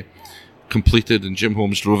completed, and Jim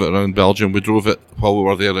Holmes drove it around Belgium. We drove it while we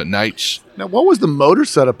were there at nights. Now, what was the motor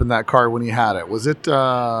setup in that car when you had it? Was it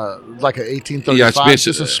like an 1835? Yeah, it's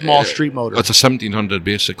just a small street motor. It's a 1700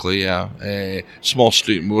 basically, yeah. Small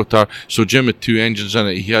street motor. So Jim had two engines in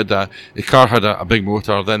it. The car had a big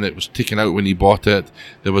motor, then it was taken out when he bought it.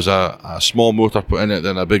 There was a small motor put in it,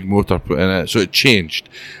 then a big motor put in it. So it changed.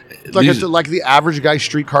 Like the average guy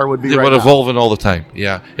street car would be. They were evolving all the time,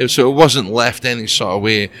 yeah. So it wasn't left any sort of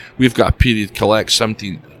way. We've got a period collect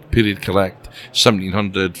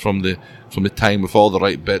 1700 from the time with all the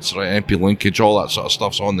right bits, right MP linkage, all that sort of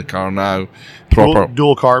stuff's on the car now. Proper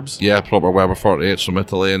dual carbs. Yeah, proper Weber 48s from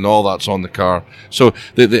Italy, and all that's on the car. So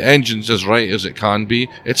the engine's as right as it can be.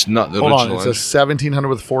 It's not the original. Hold on, it's a 1700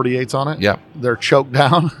 with 48s on it. Yeah, they're choked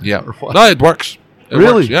down. Yeah, no, it works. It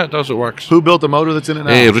Really? works. Yeah, it does. It works. Who built the motor that's in it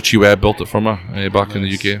now? Richie Webb built it for me back in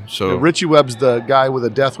the UK. So Richie Webb's the guy with a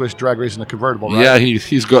Death Wish drag race in a convertible, right? yeah,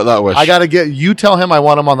 he's got that wish. I got to get you. Tell him I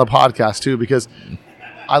want him on the podcast too because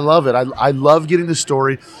I love it. I love getting the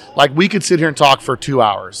story. Like we could sit here and talk for 2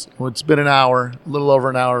 hours. Well, it's been an hour, a little over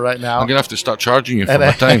an hour right now, I'm gonna have to start charging you for and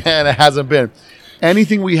my time. and it hasn't been.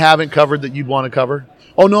 Anything we haven't covered that you'd want to cover?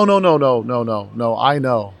 Oh no. I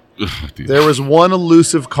know. There was one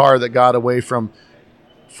elusive car that got away from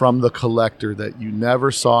the collector that you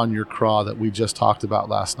never saw in your craw that we just talked about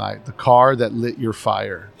last night. The car that lit your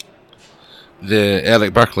fire. The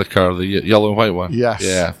Eric Berkeley car, the yellow and white one. Yes.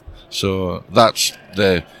 Yeah. So that's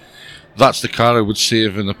the car I would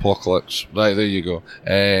save in Apocalypse. Right, there you go.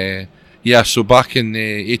 Yeah, so back in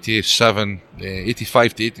 87,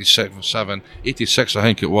 85 to 86 I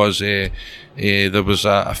think it was, there was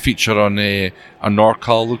a feature on a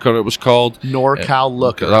NorCal Looker, it was called. NorCal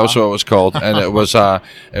Looker. That was what it was called. And it was a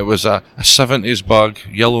 70s bug,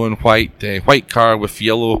 yellow and white car with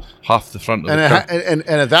yellow half the front of the car. And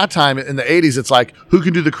at that time, in the 80s, it's like, who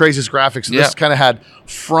can do the craziest graphics? And this kind of had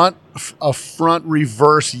a front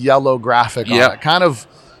reverse yellow graphic on it. Kind of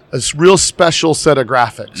a real special set of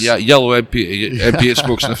graphics. Yeah, yellow MP8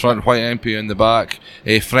 spokes in the front, white MP in the back,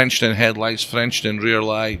 Frenched-in headlights, Frenched-in rear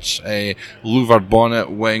lights, louvered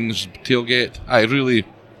bonnet, wings, tailgate.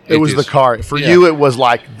 It was the car. For you, it was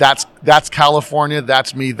like, that's California,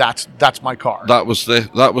 that's me, that's my car. That was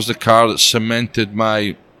the car that cemented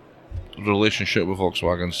my relationship with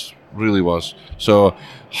Volkswagens. Really was. So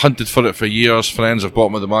hunted for it for years. Friends have bought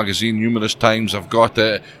me the magazine numerous times. I've got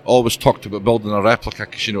it. Always talked about building a replica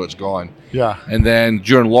because you know it's gone. Yeah. And then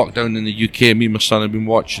during lockdown in the UK, me and my son have been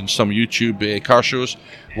watching some YouTube car shows,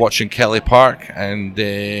 watching Kelly Park, and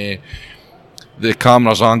the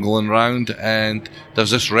camera's angling round, and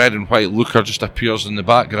there's this red and white Looker just appears in the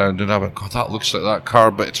background, and I went, God, that looks like that car,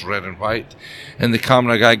 but it's red and white. And the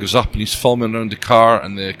camera guy goes up and he's filming around the car,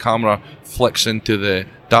 and the camera flicks into the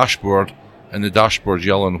dashboard, and the dashboard's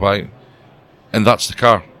yellow and white, and that's the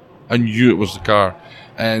car. I knew it was the car,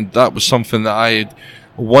 and that was something that I had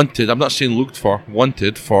wanted. I'm not saying looked for,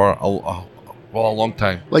 wanted for a long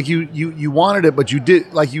time. Like you wanted it, but you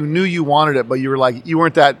did, like you knew you wanted it, but you were like, you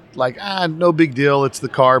weren't that like, no big deal, it's the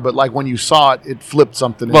car. But like when you saw it, it flipped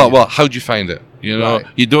something. Well, how'd you find it? You know, right.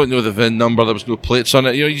 You don't know the VIN number. There was no plates on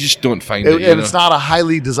it. You know, you just don't find it. And it's not a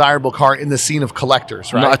highly desirable car in the scene of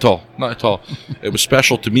collectors, right? Not at all. It was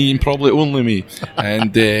special to me and probably only me.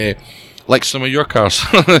 And like some of your cars.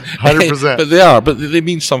 100%. But they are, but they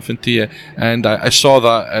mean something to you. And I saw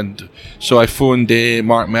that, and so I phoned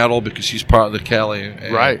Mark Merrill because he's part of the Kelly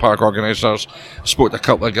Park organisers. Spoke to a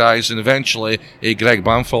couple of guys, and eventually Greg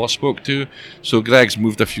Banfield I spoke to. So Greg's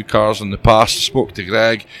moved a few cars in the past. Spoke to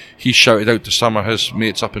Greg. He shouted out to some of his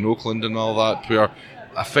mates up in Oakland and all that, where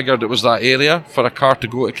I figured it was that area for a car to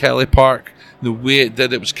go to Kelly Park. The way it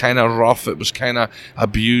did, it was kind of rough. It was kind of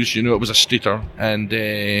abused. You know, it was a streeter.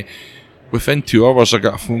 And within 2 hours, I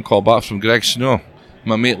got a phone call back from Greg Snow.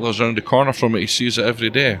 My mate lives around the corner from it. He sees it every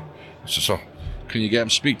day. So can you get him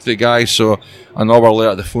to speak to the guy? So an hour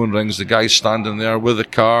later, the phone rings. The guy's standing there with the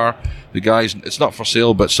car. It's not for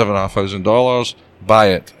sale, but $7,500. Buy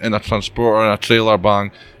it in a transporter, in a trailer,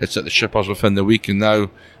 bang. It's at the shippers within the week, and now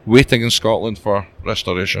waiting in Scotland for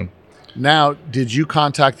restoration. Now, did you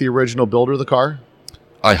contact the original builder of the car?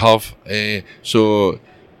 I have. So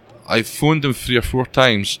I phoned him 3 or 4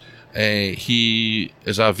 times. He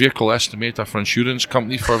is a vehicle estimator for insurance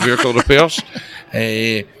company for vehicle repairs.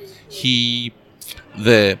 The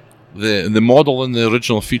model in the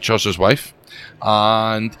original features his wife,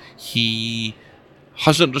 and he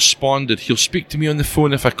hasn't responded. He'll speak to me on the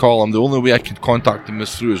phone if I call him. The only way I can contact him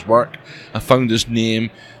is through his work. I found his name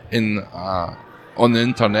on the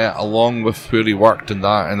internet along with where he worked and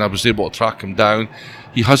that, and I was able to track him down.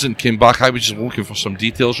 He hasn't came back. I was just looking for some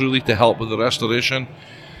details really to help with the restoration.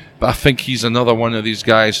 But I think he's another one of these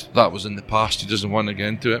guys that was in the past. He doesn't want to get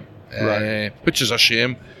into it, which is a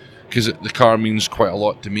shame because the car means quite a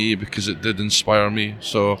lot to me because it did inspire me.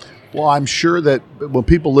 So, well, I'm sure that when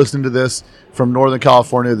people listen to this from Northern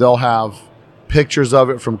California, they'll have pictures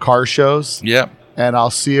of it from car shows. Yeah. And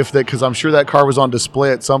I'll see if because I'm sure that car was on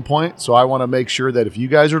display at some point. So I want to make sure that if you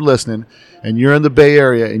guys are listening and you're in the Bay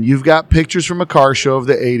Area and you've got pictures from a car show of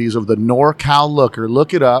the 80s of the NorCal Looker,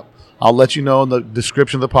 look it up. I'll let you know in the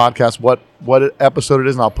description of the podcast what episode it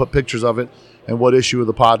is, and I'll put pictures of it and what issue of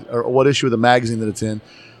the magazine that it's in.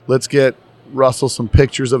 Let's get Russell some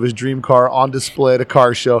pictures of his dream car on display at a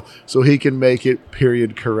car show so he can make it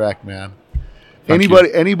period correct, man.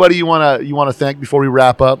 Anybody you want to thank before we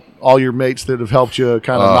wrap up? All your mates that have helped you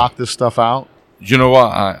kind of knock this stuff out. You know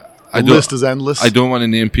what? The list is endless. I don't want to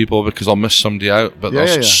name people because I'll miss somebody out, but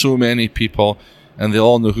there's so many people, and they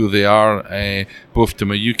all know who they are, both to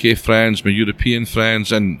my UK friends, my European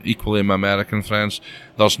friends, and equally my American friends.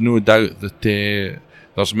 There's no doubt that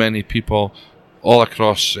there's many people all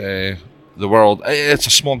across the world. It's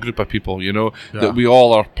a small group of people, that we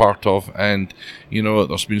all are part of, and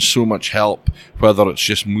there's been so much help, whether it's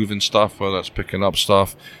just moving stuff, whether it's picking up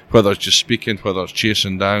stuff, whether it's just speaking, whether it's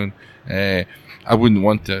chasing down. I wouldn't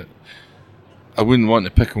want to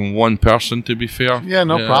pick on one person, to be fair. Yeah,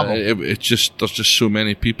 no problem. There's just so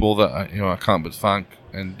many people that I can't but thank,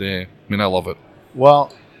 and I love it.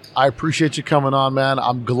 Well, I appreciate you coming on, man.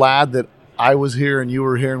 I'm glad that I was here and you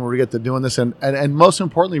were here, and we get to doing this, and most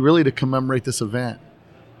importantly, really to commemorate this event,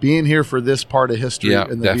 being here for this part of history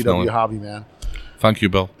in the definitely. VW hobby, man. Thank you,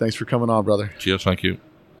 Bill. Thanks for coming on, brother. Cheers. Thank you.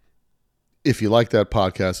 If you like that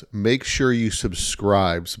podcast, make sure you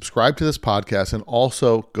subscribe to this podcast, and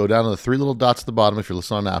also go down to the 3 little dots at the bottom if you're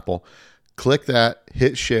listening on Apple. Click that,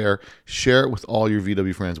 hit share it with all your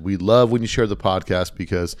VW friends. We love when you share the podcast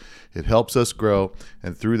because it helps us grow,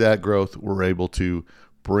 and through that growth, we're able to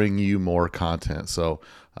bring you more content. So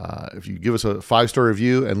if you give us a 5-star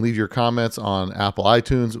review and leave your comments on Apple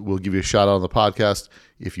iTunes, we'll give you a shout out on the podcast.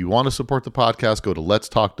 If you want to support the podcast, go to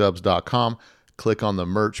letstalkdubs.com. Click on the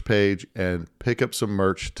merch page and pick up some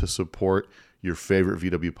merch to support your favorite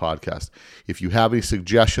VW podcast. If you have any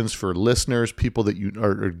suggestions for listeners, people that you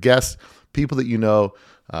or guests, people that you know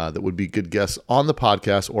that would be good guests on the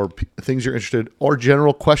podcast, or things you're interested, or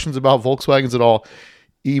general questions about Volkswagens at all,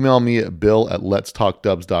 email me at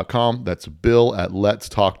bill@letstalkdubs.com. That's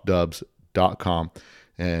bill@letstalkdubs.com,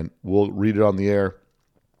 and we'll read it on the air.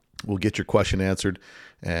 We'll get your question answered.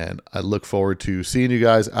 And I look forward to seeing you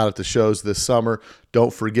guys out at the shows this summer.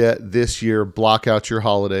 Don't forget, this year, block out your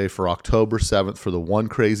holiday for October 7th for the One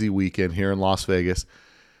Crazy Weekend here in Las Vegas.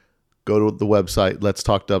 Go to the website,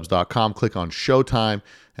 letstalkdubs.com, click on Showtime,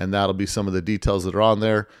 and that'll be some of the details that are on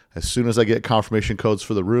there. As soon as I get confirmation codes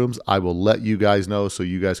for the rooms, I will let you guys know so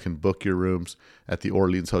you guys can book your rooms at the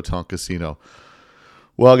Orleans Hotel and Casino.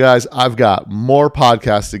 Well, guys, I've got more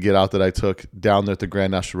podcasts to get out that I took down there at the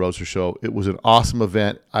Grand National Roadster Show. It was an awesome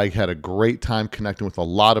event. I had a great time connecting with a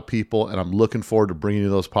lot of people, and I'm looking forward to bringing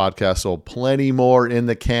you those podcasts. So plenty more in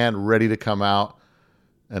the can, ready to come out.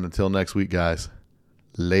 And until next week, guys,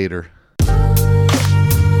 later. A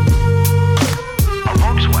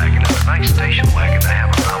Volkswagen is a nice station wagon to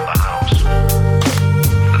have around the house.